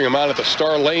probably cheering him on at the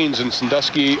Star Lanes in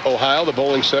Sandusky, Ohio, the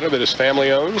bowling center that his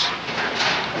family owns.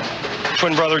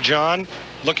 Twin brother John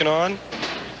looking on.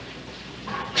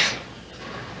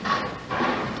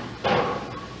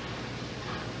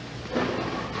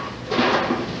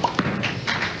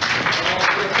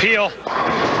 Peel.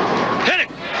 Hit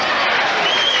it!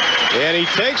 And he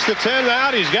takes the 10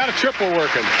 out. He's got a triple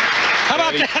working. How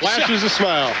about that shot? He flashes a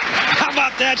smile. How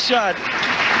about that shot?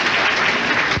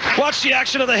 Watch the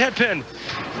action of the head pin.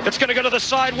 It's going to go to the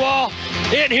side wall.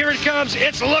 And here it comes.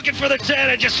 It's looking for the 10.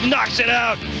 It just knocks it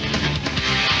out.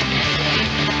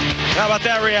 How about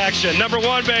that reaction? Number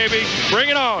 1, baby. Bring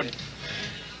it on.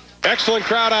 Excellent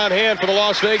crowd on hand for the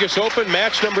Las Vegas Open.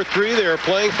 Match number 3. They are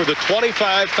playing for the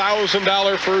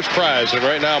 $25,000 first prize. And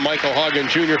right now, Michael Haugen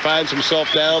Jr. finds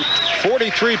himself down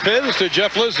 43 pins to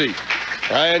Jeff Lizzi.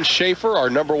 Ryan Shafer, our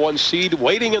number 1 seed,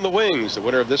 waiting in the wings. The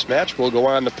winner of this match will go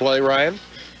on to play, Ryan.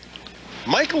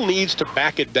 Michael needs to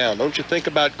back it down. Don't you think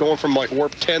about going from like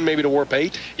warp 10 maybe to warp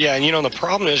 8? Yeah, and you know, the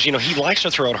problem is, you know, he likes to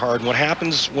throw it hard. And what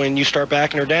happens when you start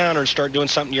backing her down or start doing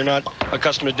something you're not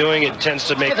accustomed to doing, it tends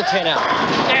to make... Get the 10 out.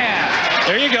 Yeah!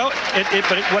 There you go.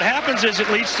 What happens is it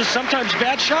leads to sometimes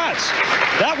bad shots.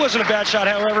 That wasn't a bad shot,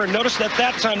 however. Notice that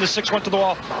time the 6 went to the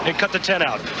wall and cut the 10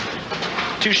 out.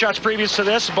 2 shots previous to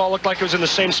this, the ball looked like it was in the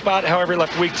same spot. However, he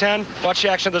left weak 10. Watch the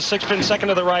action of the 6-pin, second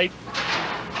to the right.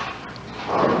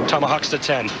 Tomahawks the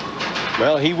 10.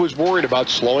 Well, he was worried about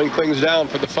slowing things down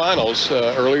for the finals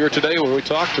earlier today when we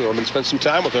talked to him and spent some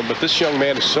time with him. But this young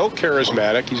man is so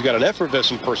charismatic. He's got an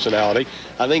effervescent personality.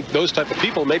 I think those type of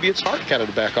people, maybe it's hard kind of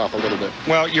to back off a little bit.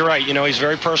 Well, you're right. You know, he's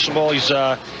very personable. He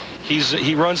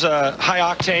runs a high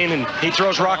octane and he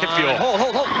throws rocket fuel.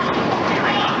 Hold.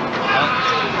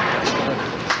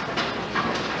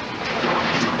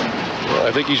 Well,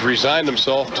 I think he's resigned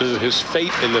himself to his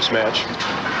fate in this match.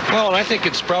 Well, and I think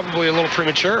it's probably a little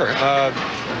premature.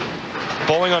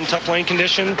 Bowling on tough lane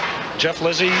condition, Jeff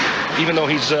Lizzi, even though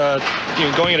he's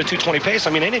going at a 220 pace,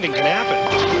 I mean, anything can happen.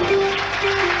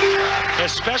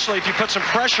 Especially if you put some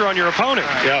pressure on your opponent.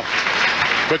 Yeah,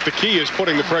 but the key is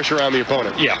putting the pressure on the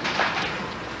opponent. Yeah.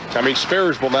 I mean,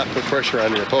 spares will not put pressure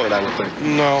on your opponent, I would think.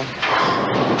 No.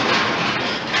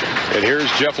 And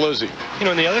here's Jeff Lizzi. You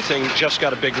know, and the other thing, Jeff's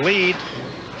got a big lead.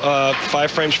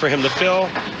 5 frames for him to fill.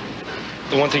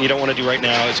 The one thing you don't want to do right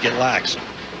now is get lax.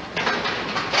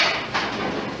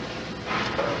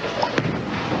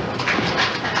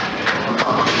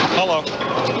 Hello.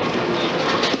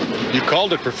 You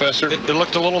called it, Professor. It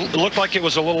looked like it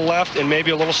was a little left and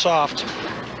maybe a little soft.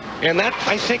 And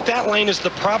I think that lane is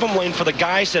the problem lane for the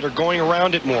guys that are going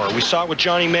around it more. We saw it with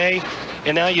Johnny May,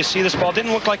 and now you see this ball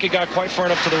didn't look like it got quite far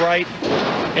enough to the right.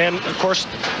 And, of course,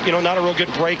 you know, not a real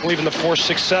good break, leaving the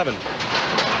 4-6-7.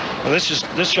 And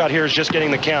this shot here is just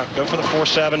getting the count. Go for the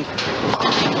 4-7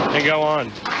 and go on.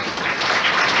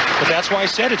 But that's why I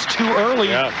said it's too early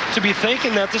to be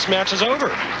thinking that this match is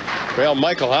over. Well,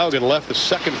 Michael Haugen left the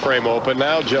second frame open.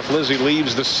 Now Jeff Lizzi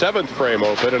leaves the seventh frame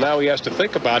open, and now he has to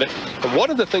think about it. And one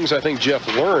of the things I think Jeff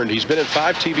learned, he's been in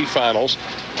 5 TV finals,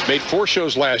 made 4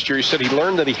 shows last year. He said he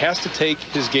learned that he has to take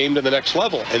his game to the next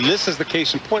level. And this is the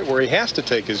case in point where he has to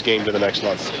take his game to the next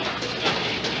level.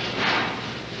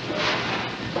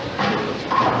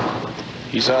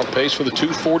 He's on pace for the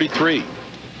 243.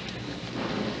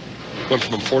 Went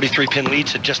from a 43-pin lead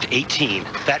to just 18.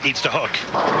 That needs to hook.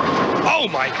 Oh,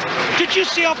 my. Did you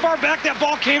see how far back that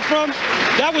ball came from?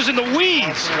 That was in the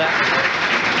weeds.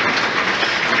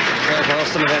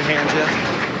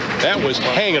 That was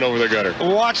hanging over the gutter.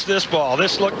 Watch this ball.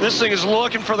 This thing is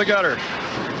looking for the gutter.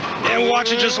 And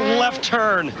watch it just left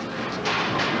turn.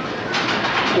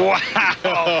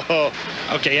 Wow.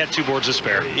 Okay, he had 2 boards to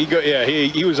spare. He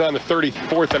was on the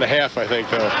 34th and a half, I think,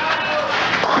 though.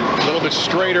 A little bit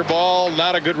straighter ball,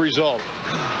 not a good result.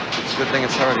 It's a good thing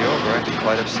it's already over. I'd be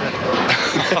quite upset.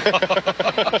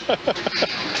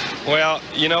 Well,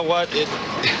 you know what?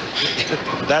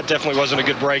 That definitely wasn't a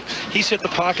good break. He's hit the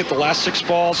pocket the last 6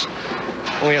 balls.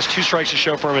 Only has 2 strikes to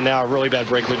show for him, and now a really bad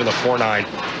break, leaving the 4-9.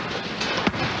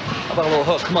 How about a little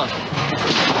hook? Come on.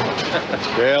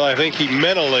 Well, I think he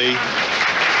may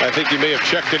have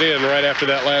checked it in right after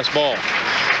that last ball.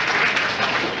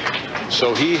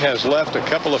 So he has left a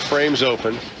couple of frames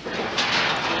open.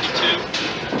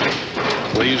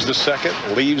 Leaves the second,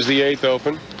 leaves the 8th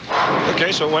open.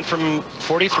 Okay, so it went from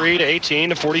 43 to 18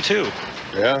 to 42.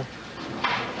 Yeah.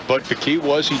 But the key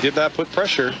was he did not put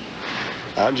pressure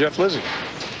on Jeff Lizzi.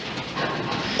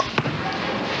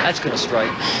 That's going to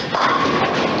strike.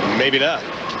 Maybe not.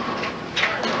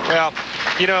 Well,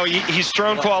 you know, he's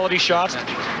thrown quality shots.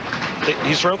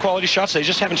 He's thrown quality shots. They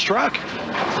just haven't struck.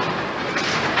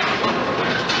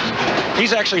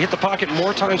 He's actually hit the pocket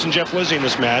more times than Jeff Lizzi in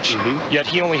this match, yet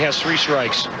he only has 3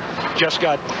 strikes. Jeff's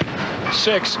got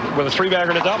 6 with a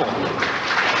 3-bagger and a double.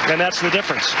 And that's the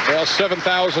difference. Well,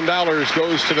 $7,000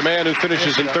 goes to the man who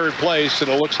finishes in 3rd place,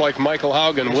 and it looks like Michael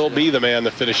Haugen will be the man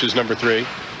that finishes number 3.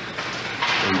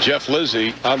 And Jeff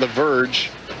Lizzi on the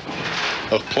verge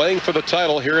of playing for the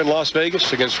title here in Las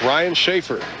Vegas against Ryan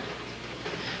Shafer.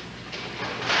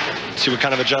 Let's see what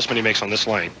kind of adjustment he makes on this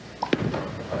lane.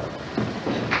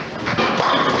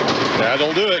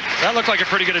 That'll do it. That looked like a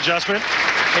pretty good adjustment.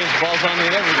 Change balls on me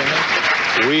and everything,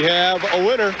 huh? We have a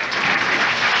winner.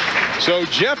 So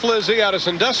Jeff Lizzi out of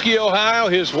Sandusky, Ohio,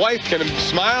 his wife can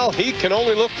smile. He can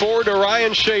only look forward to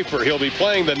Ryan Shafer. He'll be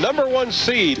playing the #1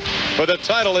 seed for the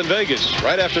title in Vegas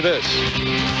right after this.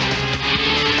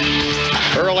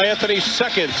 Earl Anthony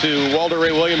second to Walter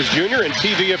Ray Williams Jr. in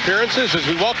TV appearances as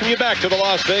we welcome you back to the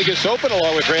Las Vegas Open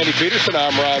along with Randy Peterson.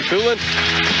 I'm Ron Thulin.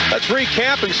 Let's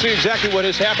recap and see exactly what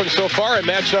has happened so far in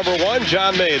match #1.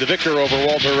 John May, the victor over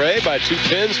Walter Ray by 2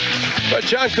 pins. But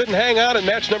John couldn't hang on in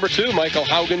match #2. Michael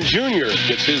Haugen Jr.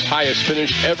 gets his highest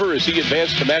finish ever as he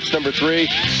advanced to match #3.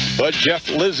 But Jeff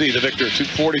Lizzi, the victor,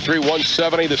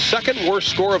 243-170, the second worst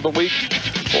score of the week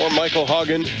for Michael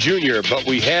Haugen Jr. But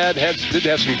we did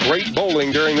have some great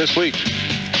bowling during this week.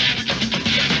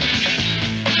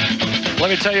 Let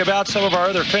me tell you about some of our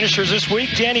other finishers this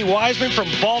week. Danny Wiseman from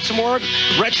Baltimore,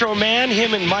 Retro Man.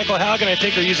 Him and Michael Haugen, I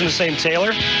think, are using the same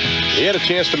tailor. He had a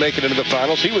chance to make it into the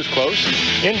finals. He was close.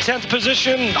 In 10th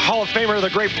position, Hall of Famer, the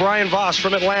great Brian Voss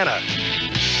from Atlanta.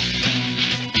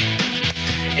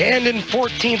 And in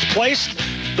 14th place,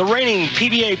 the reigning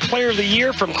PBA Player of the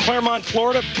Year from Claremont,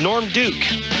 Florida, Norm Duke.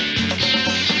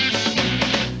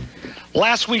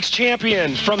 Last week's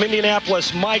champion from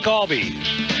Indianapolis, Mike Albee.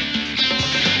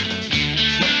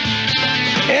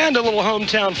 And a little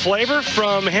hometown flavor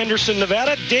from Henderson,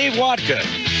 Nevada, Dave Wadka.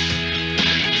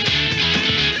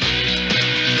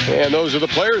 And those are the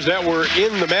players that were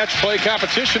in the match play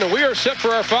competition. And we are set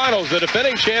for our finals. The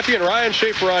defending champion, Ryan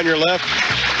Shafer, on your left.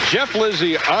 Jeff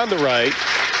Lizzi on the right.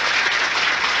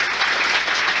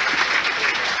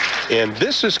 And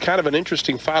this is kind of an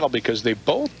interesting final because they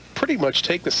both pretty much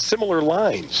take the similar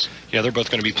lines. Yeah, they're both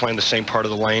going to be playing the same part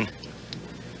of the lane.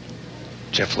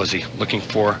 Jeff Lizzi looking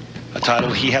for a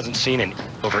title he hasn't seen in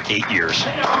over 8 years.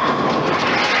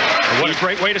 And what a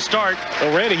great way to start.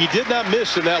 Well, Randy, he did not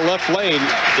miss in that left lane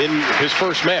in his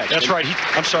first match. That's right.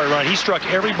 I'm sorry, Ron. He struck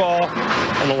every ball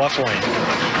on the left lane.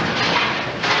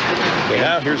 And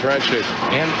now here's Ryan Shafer.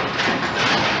 And,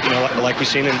 you know, like we've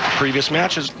seen in previous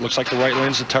matches, looks like the right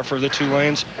lane's the tougher of the 2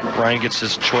 lanes. Ryan gets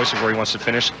his choice of where he wants to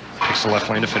finish, picks the left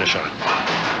lane to finish on.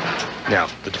 Now,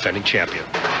 the defending champion.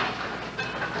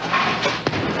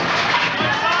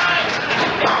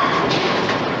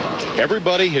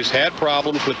 Everybody has had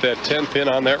problems with that 10 pin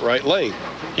on that right lane.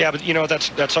 Yeah, but you know,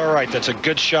 that's all right. That's a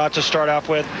good shot to start off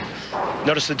with.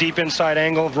 Notice the deep inside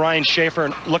angle of Ryan Shafer,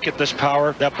 and look at this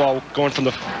power. That ball going from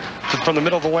the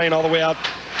middle of the lane all the way out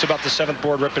to about the 7th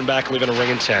board, ripping back, leaving a ring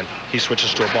in 10. He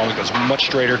switches to a ball that goes much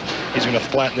straighter. He's going to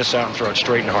flatten this out and throw it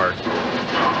straight and hard.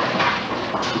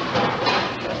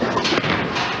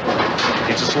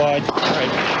 Needs a slide. All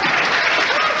right.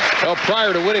 Well,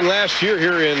 prior to winning last year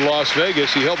here in Las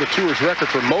Vegas, he held the tour's record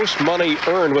for most money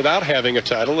earned without having a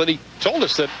title, and he told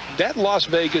us that Las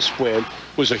Vegas win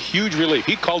was a huge relief.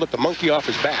 He called it the monkey off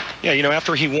his back. Yeah, you know,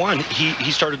 after he won,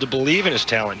 he started to believe in his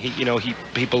talent.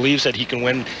 He believes that he can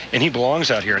win, and he belongs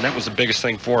out here, and that was the biggest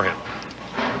thing for him.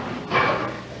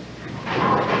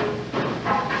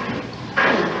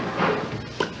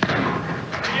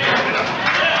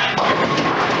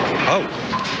 Oh.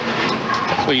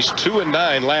 Well, he's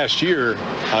 2-9 last year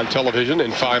on television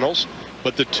in finals,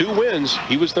 but the 2 wins,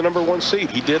 he was the #1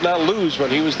 seed. He did not lose when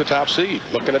he was the top seed.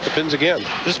 Looking at the pins again.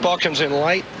 This ball comes in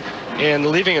light and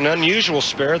leaving an unusual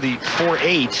spare, the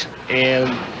 4-8, and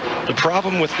the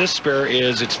problem with this spare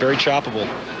is it's very choppable.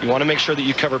 You want to make sure that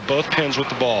you cover both pins with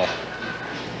the ball.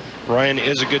 Ryan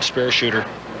is a good spare shooter,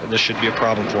 and this should be a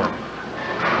problem for him.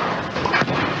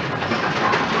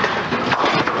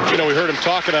 You know, we heard him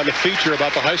talking on the feature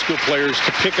about the high school players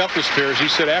to pick up the spares. He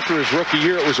said after his rookie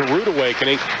year, it was a rude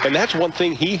awakening, and that's one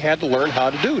thing he had to learn how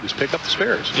to do, is pick up the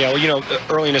spares. Yeah, well, you know,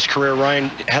 early in his career, Ryan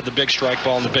had the big strike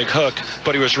ball and the big hook,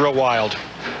 but he was real wild.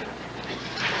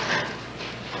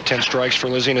 10 strikes for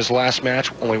Lizzi in his last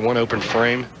match, only 1 open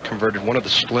frame, converted 1 of the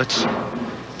splits,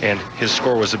 and his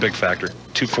score was a big factor,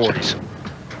 2 40s.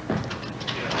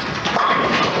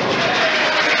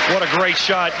 What a great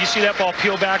shot. You see that ball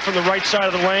peel back from the right side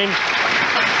of the lane.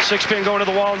 6-pin going to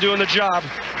the wall and doing the job.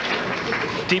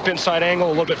 Deep inside angle, a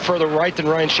little bit further right than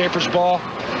Ryan Shafer's ball.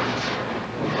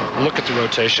 Look at the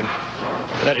rotation.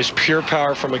 That is pure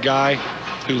power from a guy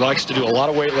who likes to do a lot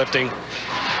of weightlifting,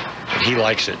 and he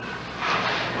likes it.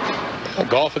 Well,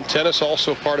 golf and tennis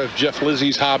also part of Jeff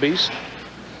Lizzi's hobbies.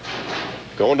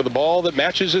 Going to the ball that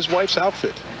matches his wife's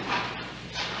outfit.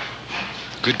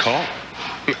 Good call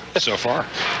so far.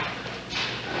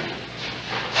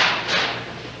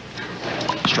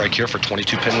 Strike here for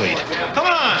 22-pin lead. Come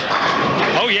on!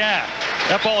 Oh, yeah.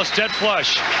 That ball is dead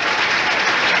flush.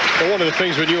 Well, one of the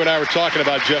things when you and I were talking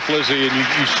about Jeff Lizzi, and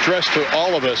you stressed to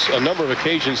all of us a number of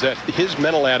occasions that his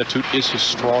mental attitude is his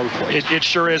strong point. It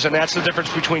sure is, and that's the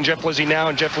difference between Jeff Lizzi now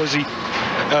and Jeff Lizzi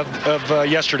of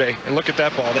yesterday. And look at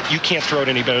that ball. That you can't throw it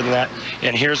any better than that.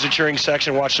 And here's the cheering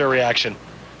section. Watch their reaction.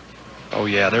 Oh,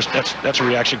 yeah, that's a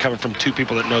reaction coming from 2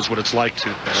 people that knows what it's like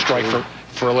to strike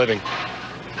for a living.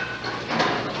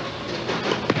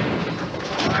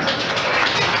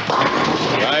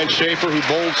 Ryan Shafer, who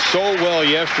bowled so well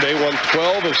yesterday, won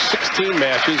 12 of 16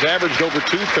 matches, averaged over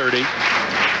 230.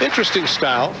 Interesting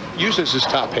style, uses his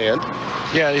top hand.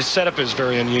 Yeah, his setup is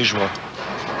very unusual.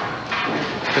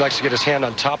 He likes to get his hand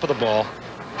on top of the ball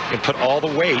and put all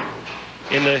the weight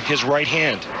into his right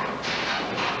hand.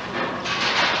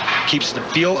 Keeps the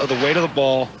feel of the weight of the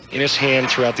ball in his hand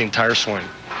throughout the entire swing.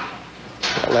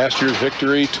 Last year's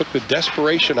victory took the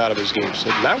desperation out of his game.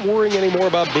 Said not worrying anymore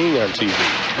about being on TV.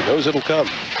 He knows it'll come.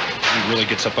 He really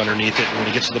gets up underneath it. And when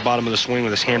he gets to the bottom of the swing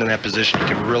with his hand in that position, he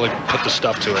can really put the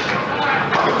stuff to it.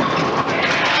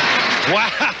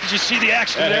 Wow, did you see the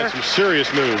action there? Had some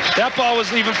serious moves. That ball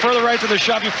was even further right than the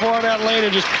shot before on that lane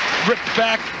and just ripped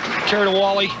back, carried a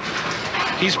Wally.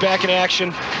 He's back in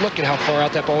action. Look at how far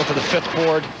out that ball went to the 5th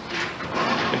board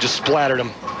and just splattered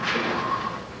him.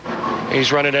 And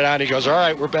he's running it out. He goes, all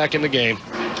right, we're back in the game.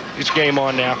 It's game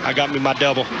on now. I got me my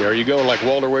double. There you go. Like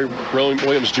Walter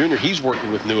Williams Jr., he's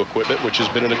working with new equipment, which has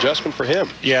been an adjustment for him.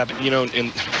 Yeah, but, you know,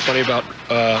 and funny about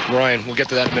Ryan, we'll get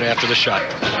to that in a minute after the shot.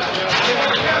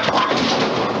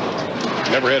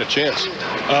 Never had a chance.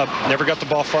 Never got the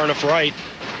ball far enough right.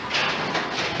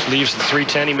 Leaves the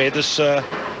 310. He made this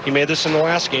in the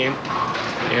last game.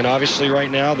 And obviously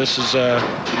right now, this is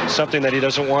something that he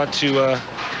doesn't want to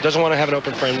have an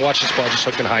open frame. Watch this ball just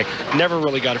hooking high. Never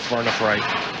really got it far enough right.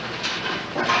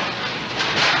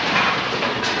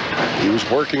 He was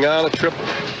working on a triple.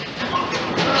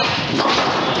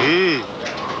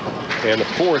 And the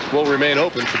 4th will remain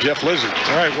open for Jeff Lizzi.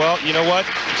 All right, well, you know what?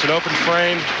 It's an open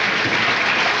frame.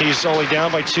 He's only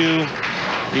down by 2.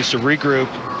 Needs to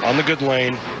regroup on the good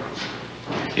lane.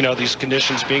 You know, these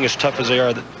conditions being as tough as they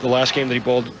are, the last game that he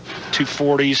bowled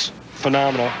 240s,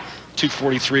 phenomenal.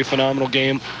 243, phenomenal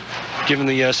game. Given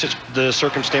the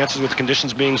circumstances with the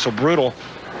conditions being so brutal,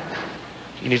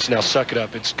 he needs to now suck it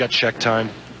up. It's gut check time.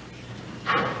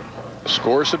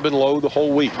 Scores have been low the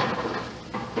whole week.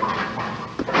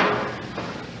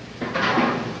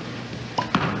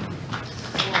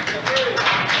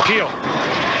 Peel.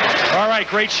 All right,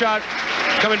 great shot.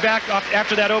 Coming back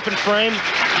after that open frame.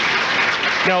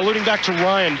 Now, alluding back to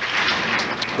Ryan.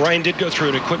 Ryan did go through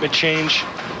an equipment change.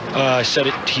 Said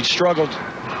he struggled.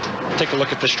 Take a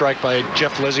look at the strike by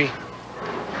Jeff Lizzi.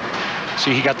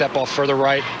 See, he got that ball further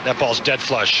right. That ball's dead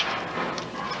flush.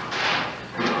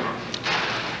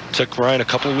 Took Ryan a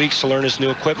couple of weeks to learn his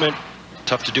new equipment.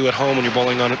 Tough to do at home when you're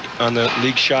bowling on the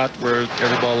league shot where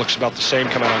every ball looks about the same.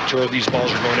 Coming out on tour, these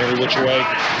balls are going every which way.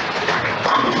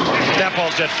 That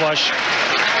ball's dead flush.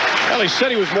 Well, he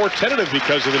said he was more tentative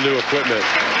because of the new equipment.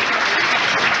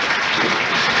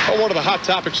 Well, one of the hot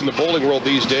topics in the bowling world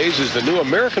these days is the new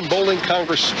American Bowling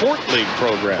Congress Sport League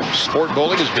program. Sport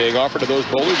bowling is being offered to those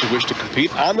bowlers who wish to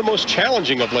compete on the most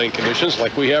challenging of lane conditions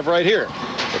like we have right here.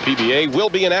 The PBA will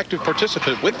be an active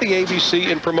participant with the ABC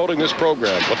in promoting this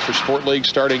program. Look for Sport League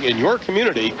starting in your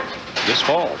community this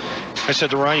fall. I said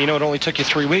to Ryan, you know, it only took you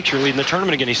 3 weeks. You're leading the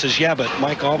tournament again. He says, yeah, but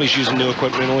Mike always using new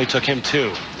equipment. It only took him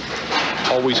 2.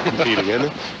 Always competing,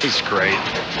 isn't it? He's great.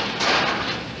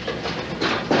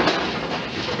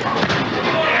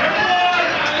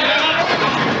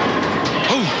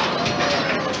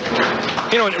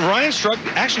 You know, and Ryan's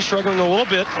actually struggling a little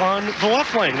bit on the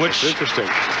left lane, which that's interesting.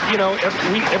 You know,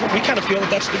 we kind of feel that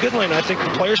that's the good lane. I think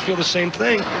the players feel the same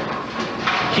thing.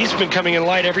 He's been coming in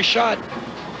light every shot.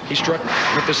 He struck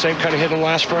with the same kind of hit in the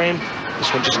last frame.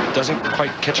 This one just doesn't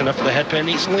quite catch enough of the head pin.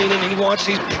 He's leaning and he wants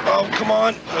these. Oh, come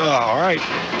on. Oh, all right.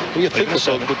 Well, you think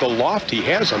with the loft he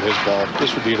has on his ball,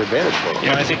 this would be an advantage for him.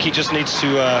 Yeah, I think he just needs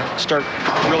to start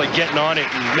really getting on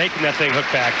it and making that thing hook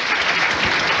back.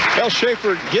 Well,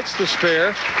 Shafer gets the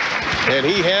spare, and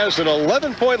he has an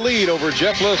 11-point lead over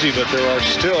Jeff Lizzi, but there are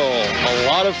still a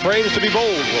lot of frames to be bowled.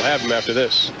 We'll have him after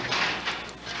this.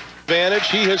 Advantage,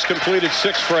 he has completed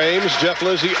 6 frames. Jeff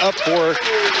Lizzi up for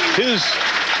his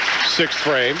 6th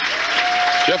frame.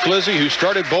 Jeff Lizzi, who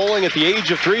started bowling at the age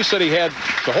of 3, said he had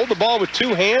to hold the ball with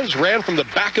 2 hands, ran from the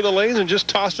back of the lanes and just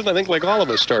tossed it, I think, like all of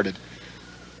us started.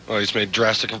 Well, he's made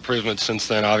drastic improvements since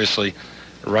then, obviously.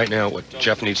 Right now, what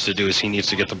Jeff needs to do is he needs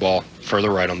to get the ball further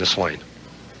right on this lane.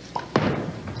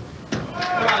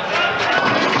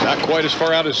 Not quite as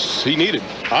far out as he needed,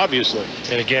 obviously.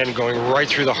 And again, going right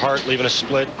through the heart, leaving a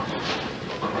split.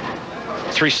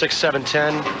 3, 6, 7,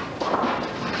 10.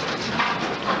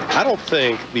 I don't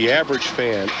think the average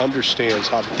fan understands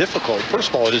how difficult, first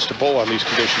of all, it is to bowl on these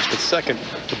conditions, but second,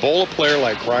 to bowl a player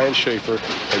like Ryan Shafer,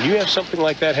 and you have something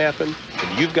like that happen,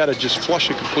 and you've got to just flush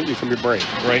it completely from your brain.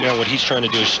 Right now, what he's trying to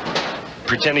do is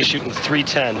pretend he's shooting the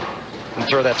 310 and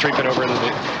throw that 3-pin over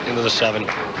into the 7.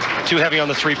 Too heavy on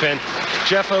the 3-pin.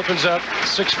 Jeff opens up,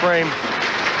 6th frame.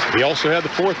 He also had the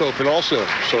 4th open also,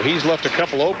 so he's left a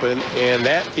couple open, and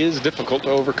that is difficult to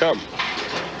overcome.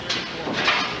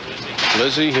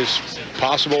 Lizzi, his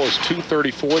possible is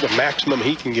 234, the maximum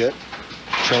he can get.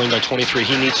 Trailing by 23,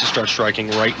 he needs to start striking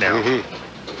right now.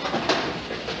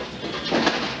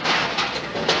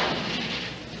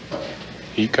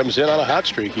 He comes in on a hot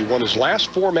streak. He won his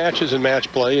last 4 matches in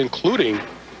match play, including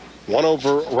one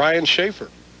over Ryan Shafer,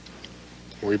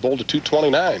 where he bowled a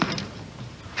 229.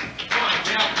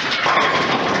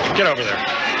 Get over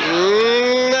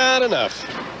there. Not enough.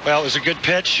 Well, it was a good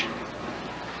pitch.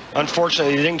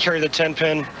 Unfortunately, he didn't carry the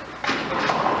 10-pin.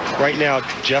 Right now,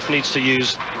 Jeff needs to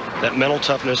use that mental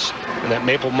toughness and that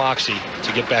maple moxie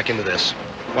to get back into this.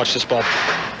 Watch this ball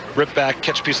rip back,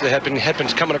 catch a piece of the headpin.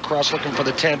 Headpin's coming across looking for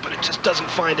the 10, but it just doesn't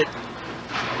find it.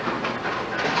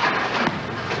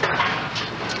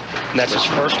 And that's his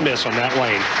first miss on that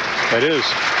lane. It is.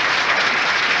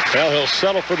 Well, he'll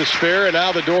settle for the spare, and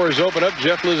now the door is open up.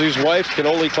 Jeff Lizzi's wife can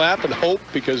only clap and hope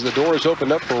because the door is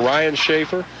opened up for Ryan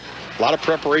Shafer. A lot of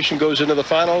preparation goes into the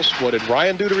finals. What did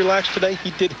Ryan do to relax today?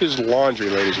 He did his laundry,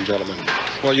 ladies and gentlemen.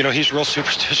 Well, you know, he's real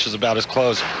superstitious about his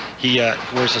clothes. He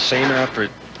wears the same outfit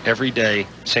every day,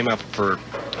 same outfit for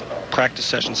practice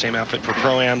sessions, same outfit for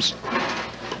pro-ams,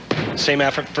 same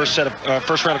outfit first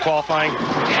round of qualifying.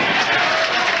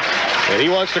 And he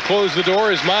wants to close the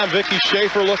door. His mom, Vicky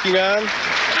Shafer, looking on.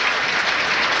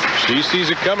 She sees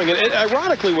it coming. And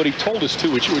ironically, what he told us,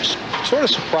 too, which sort of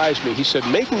surprised me, he said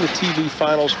making the TV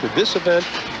finals for this event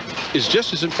is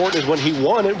just as important as when he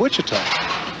won at Wichita.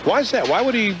 Why is that? Why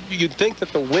would you'd think that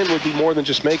the win would be more than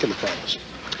just making the finals?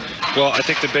 Well, I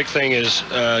think the big thing is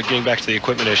getting back to the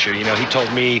equipment issue. You know, he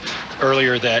told me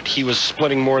earlier that he was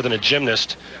splitting more than a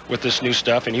gymnast with this new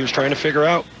stuff, and he was trying to figure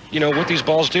out, you know, what these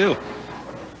balls do.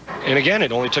 And again,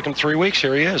 it only took him 3 weeks.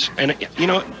 Here he is. And, you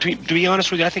know, to be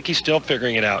honest with you, I think he's still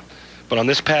figuring it out. But on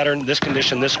this pattern, this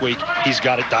condition, this week, he's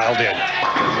got it dialed in.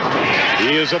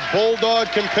 He is a bulldog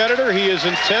competitor. He is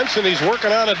intense, and he's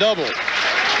working on a double.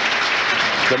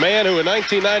 The man who in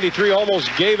 1993 almost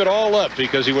gave it all up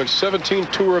because he went 17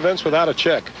 tour events without a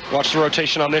check. Watch the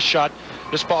rotation on this shot.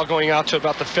 This ball going out to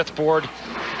about the 5th board.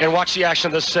 And watch the action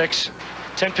of the 6.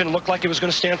 10-pin looked like it was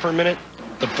going to stand for a minute.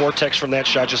 The vortex from that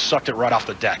shot just sucked it right off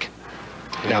the deck.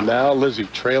 And now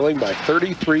Lizzi trailing by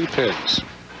 33 pins.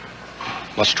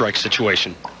 Must strike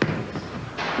situation.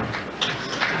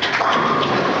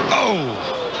 Oh!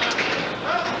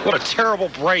 What a terrible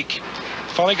break.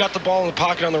 Finally got the ball in the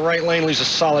pocket on the right lane, leaves a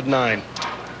solid 9.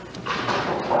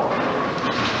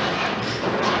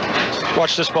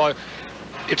 Watch this ball.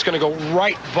 It's going to go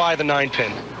right by the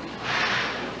 9-pin.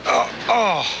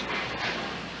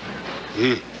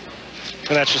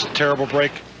 And that's just a terrible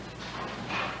break.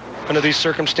 Under these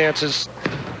circumstances,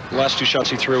 the last 2 shots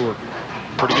he threw were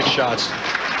pretty good shots.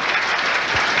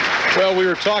 Well, we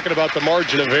were talking about the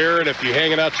margin of error, and if you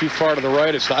hang it out too far to the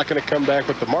right, it's not going to come back.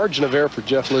 But the margin of error for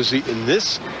Jeff Lizzi in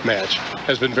this match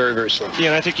has been very, very slim. Yeah,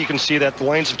 and I think you can see that the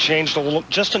lanes have changed a little,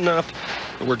 just enough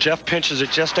where Jeff pinches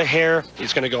it just a hair.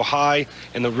 He's going to go high,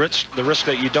 and the risk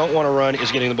that you don't want to run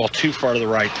is getting the ball too far to the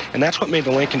right. And that's what made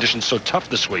the lane conditions so tough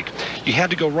this week. You had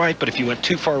to go right, but if you went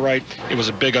too far right, it was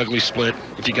a big, ugly split.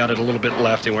 If you got it a little bit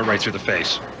left, it went right through the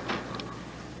face.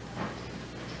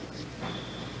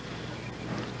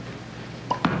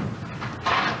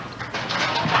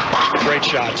 Great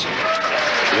shots.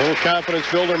 A little confidence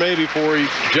builder maybe for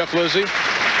Jeff Lizzi.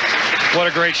 What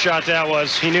a great shot that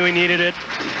was. He knew he needed it,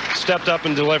 stepped up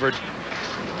and delivered.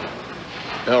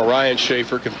 Now Ryan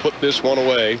Shafer can put this one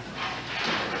away.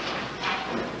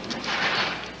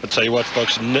 I'll tell you what,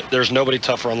 folks, there's nobody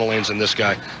tougher on the lanes than this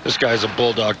guy. This guy's a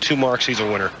bulldog. 2 marks, he's a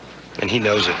winner, and he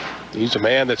knows it. He's a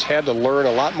man that's had to learn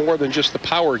a lot more than just the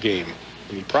power game.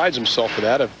 And he prides himself for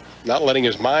that, of not letting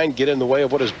his mind get in the way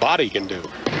of what his body can do.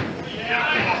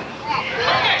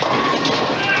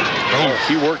 Oh,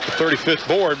 he worked the 35th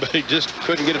board, but he just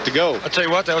couldn't get it to go. I'll tell you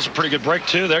what, that was a pretty good break,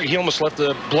 too. There, he almost left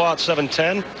the blowout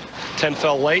 7-10. 10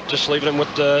 fell late, just leaving him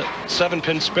with the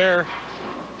 7-pin spare.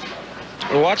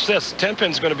 And watch this.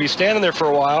 10-pin's going to be standing there for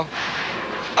a while.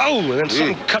 Oh, and then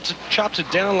someone chops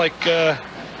it down like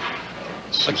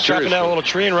chopping down a little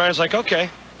tree, and Ryan's like, okay,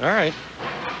 all right.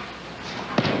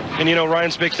 And, you know,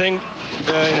 Ryan's big thing,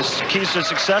 his keys to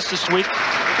success this week,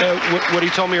 what he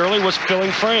told me earlier was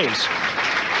filling frames.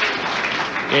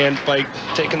 And by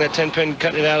taking that 10-pin,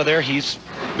 cutting it out of there, he's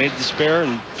made the spare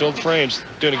and filled frames,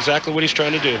 doing exactly what he's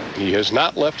trying to do. He has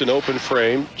not left an open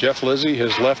frame. Jeff Lizzi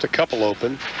has left a couple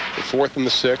open, the 4th and the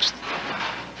 6th.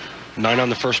 9 on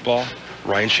the first ball.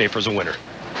 Ryan Shafer's a winner.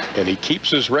 And he keeps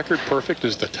his record perfect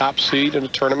as the top seed in a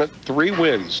tournament. 3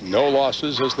 wins, no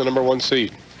losses as the #1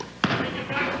 seed.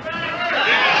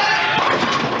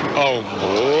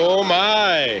 Oh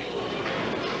my.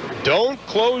 Don't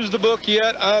close the book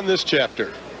yet on this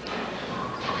chapter.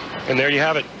 And there you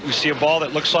have it. You see a ball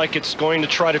that looks like it's going to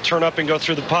try to turn up and go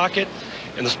through the pocket,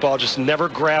 and this ball just never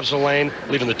grabs the lane,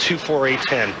 leaving the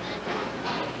 2-4-8-10.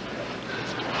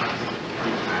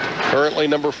 Currently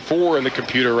 #4 in the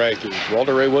computer rankings.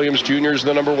 Walter Ray Williams Jr. is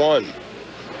the #1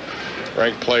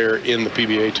 ranked player in the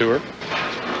PBA Tour.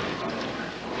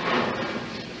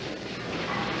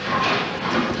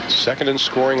 Second in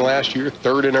scoring last year,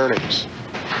 3rd in earnings.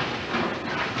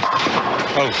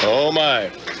 Oh my.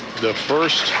 The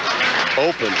first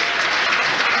open.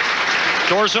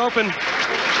 Doors open.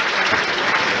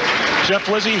 Jeff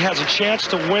Lizzi has a chance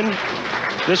to win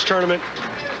this tournament.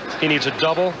 He needs a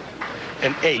double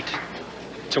and 8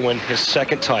 to win his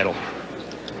 2nd title.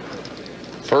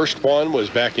 First one was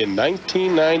back in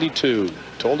 1992.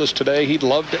 Told us today he'd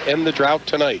love to end the drought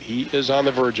tonight. He is on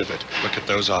the verge of it. Look at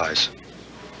those eyes.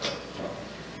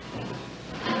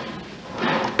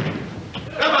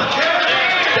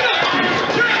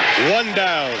 One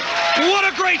down. What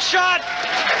a great shot!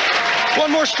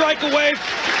 One more strike away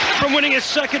from winning his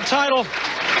 2nd title.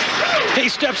 He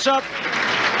steps up,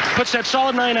 puts that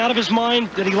solid 9 out of his mind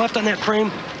that he left on that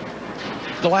frame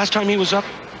the last time he was up.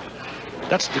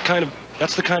 That's the kind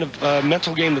of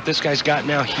mental game that this guy's got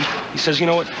now. He says, you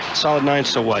know what, solid 9,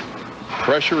 so what?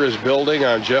 Pressure is building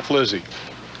on Jeff Lizzi.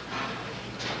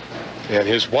 And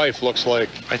his wife looks like,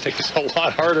 I think it's a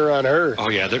lot harder on her. Oh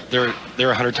yeah, they're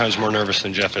 100 times more nervous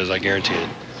than Jeff is, I guarantee it.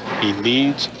 He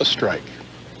needs a strike,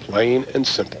 plain and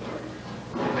simple.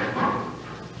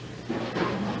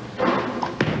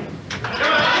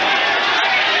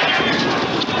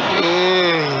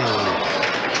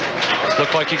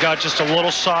 Looked like he got just a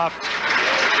little soft.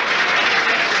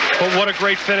 But what a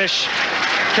great finish.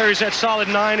 Carries that solid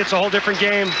 9. It's a whole different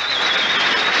game.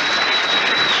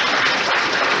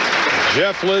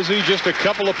 Jeff Lizzi just a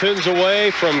couple of pins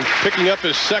away from picking up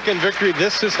his 2nd victory.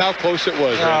 This is how close it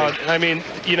was. I mean,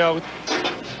 you know,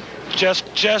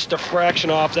 just a fraction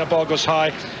off. That ball goes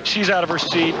high. She's out of her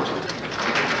seat.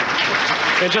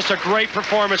 And just a great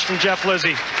performance from Jeff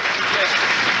Lizzi.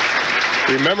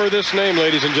 Remember this name,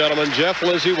 ladies and gentlemen. Jeff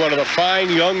Lizzi, one of the fine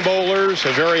young bowlers,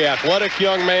 a very athletic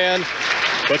young man.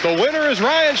 But the winner is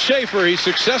Ryan Shafer. He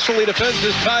successfully defends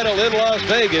his title in Las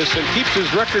Vegas and keeps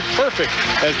his record perfect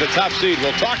as the top seed.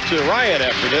 We'll talk to Ryan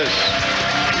after this.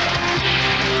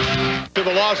 To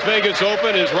the Las Vegas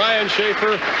Open is Ryan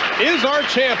Shafer is our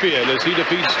champion as he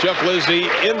defeats Jeff Lizzi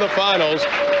in the finals.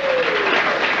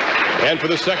 And for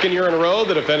the second year in a row,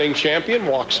 the defending champion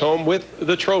walks home with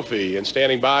the trophy. And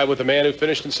standing by with the man who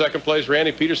finished in second place,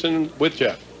 Randy Peterson, with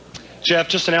Jeff. Jeff,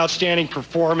 just an outstanding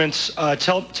performance.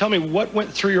 Tell me what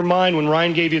went through your mind when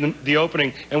Ryan gave you the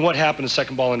opening, and what happened the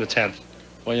second ball in the 10th?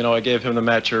 Well, you know, I gave him the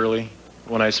match early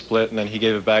when I split, and then he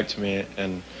gave it back to me.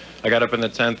 And I got up in the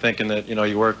 10th thinking that, you know,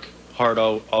 you work hard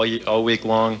all week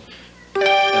long, and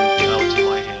now it's in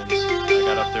my hands. I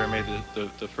got up there and made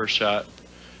the first shot.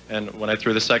 And when I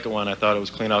threw the second one, I thought it was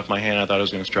clean off my hand. I thought I was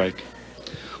going to strike.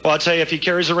 Well, I'll tell you, if he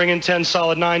carries the ring in 10,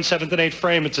 solid 9, 7th and 8th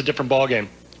frame, it's a different ball game.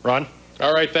 Ron?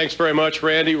 All right, thanks very much,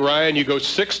 Randy. Ryan, you go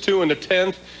 6-2 in the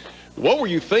 10th. What were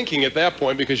you thinking at that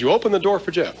point? Because you opened the door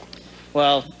for Jeff.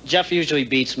 Well, Jeff usually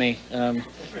beats me. I'm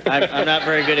not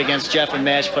very good against Jeff in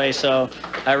match play, so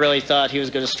I really thought he was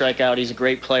going to strike out. He's a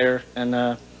great player, and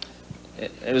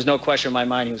it was no question in my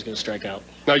mind he was going to strike out.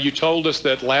 Now, you told us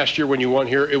that last year when you won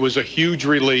here, it was a huge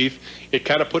relief. It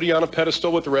kind of put you on a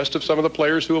pedestal with the rest of some of the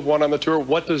players who have won on the tour.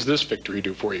 What does this victory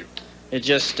do for you? It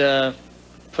just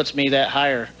puts me that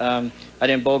higher. I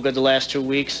didn't bowl good the last 2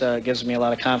 weeks. It gives me a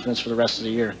lot of confidence for the rest of the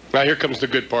year. Now, here comes the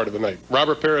good part of the night.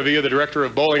 Robert Paravia, the Director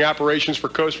of Bowling Operations for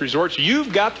Coast Resorts.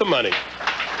 You've got the money.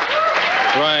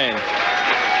 Ryan,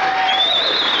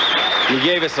 you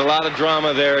gave us a lot of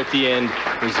drama there at the end.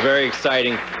 It was very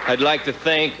exciting. I'd like to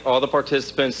thank all the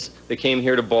participants that came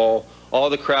here to bowl, all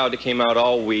the crowd that came out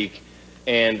all week,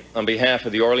 and on behalf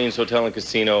of the Orleans Hotel and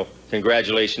Casino,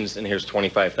 congratulations, and here's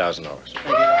 $25,000.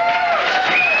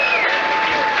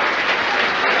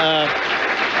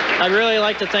 I'd really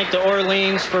like to thank the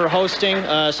Orleans for hosting.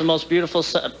 It's the most beautiful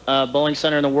bowling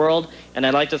center in the world, and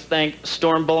I'd like to thank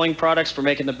Storm Bowling Products for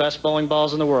making the best bowling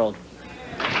balls in the world.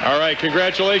 All right,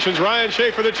 congratulations, Ryan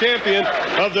Shafer, the champion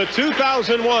of the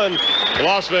 2001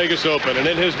 Las Vegas Open, and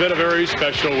it has been a very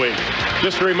special week.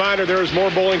 Just a reminder, there is more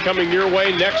bowling coming your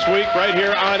way next week right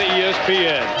here on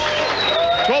ESPN.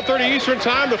 12:30 Eastern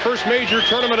Time, the first major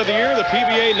tournament of the year, the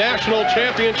PBA National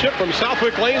Championship from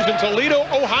Southwick Lanes in Toledo,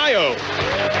 Ohio.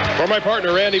 For my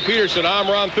partner, Randy Peterson, I'm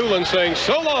Ron Thulin saying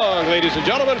so long, ladies and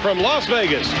gentlemen, from Las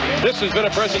Vegas. This has been a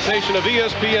presentation of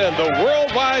ESPN, the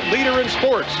worldwide leader in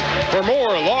sports. For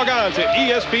more, log on to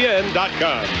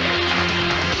ESPN.com.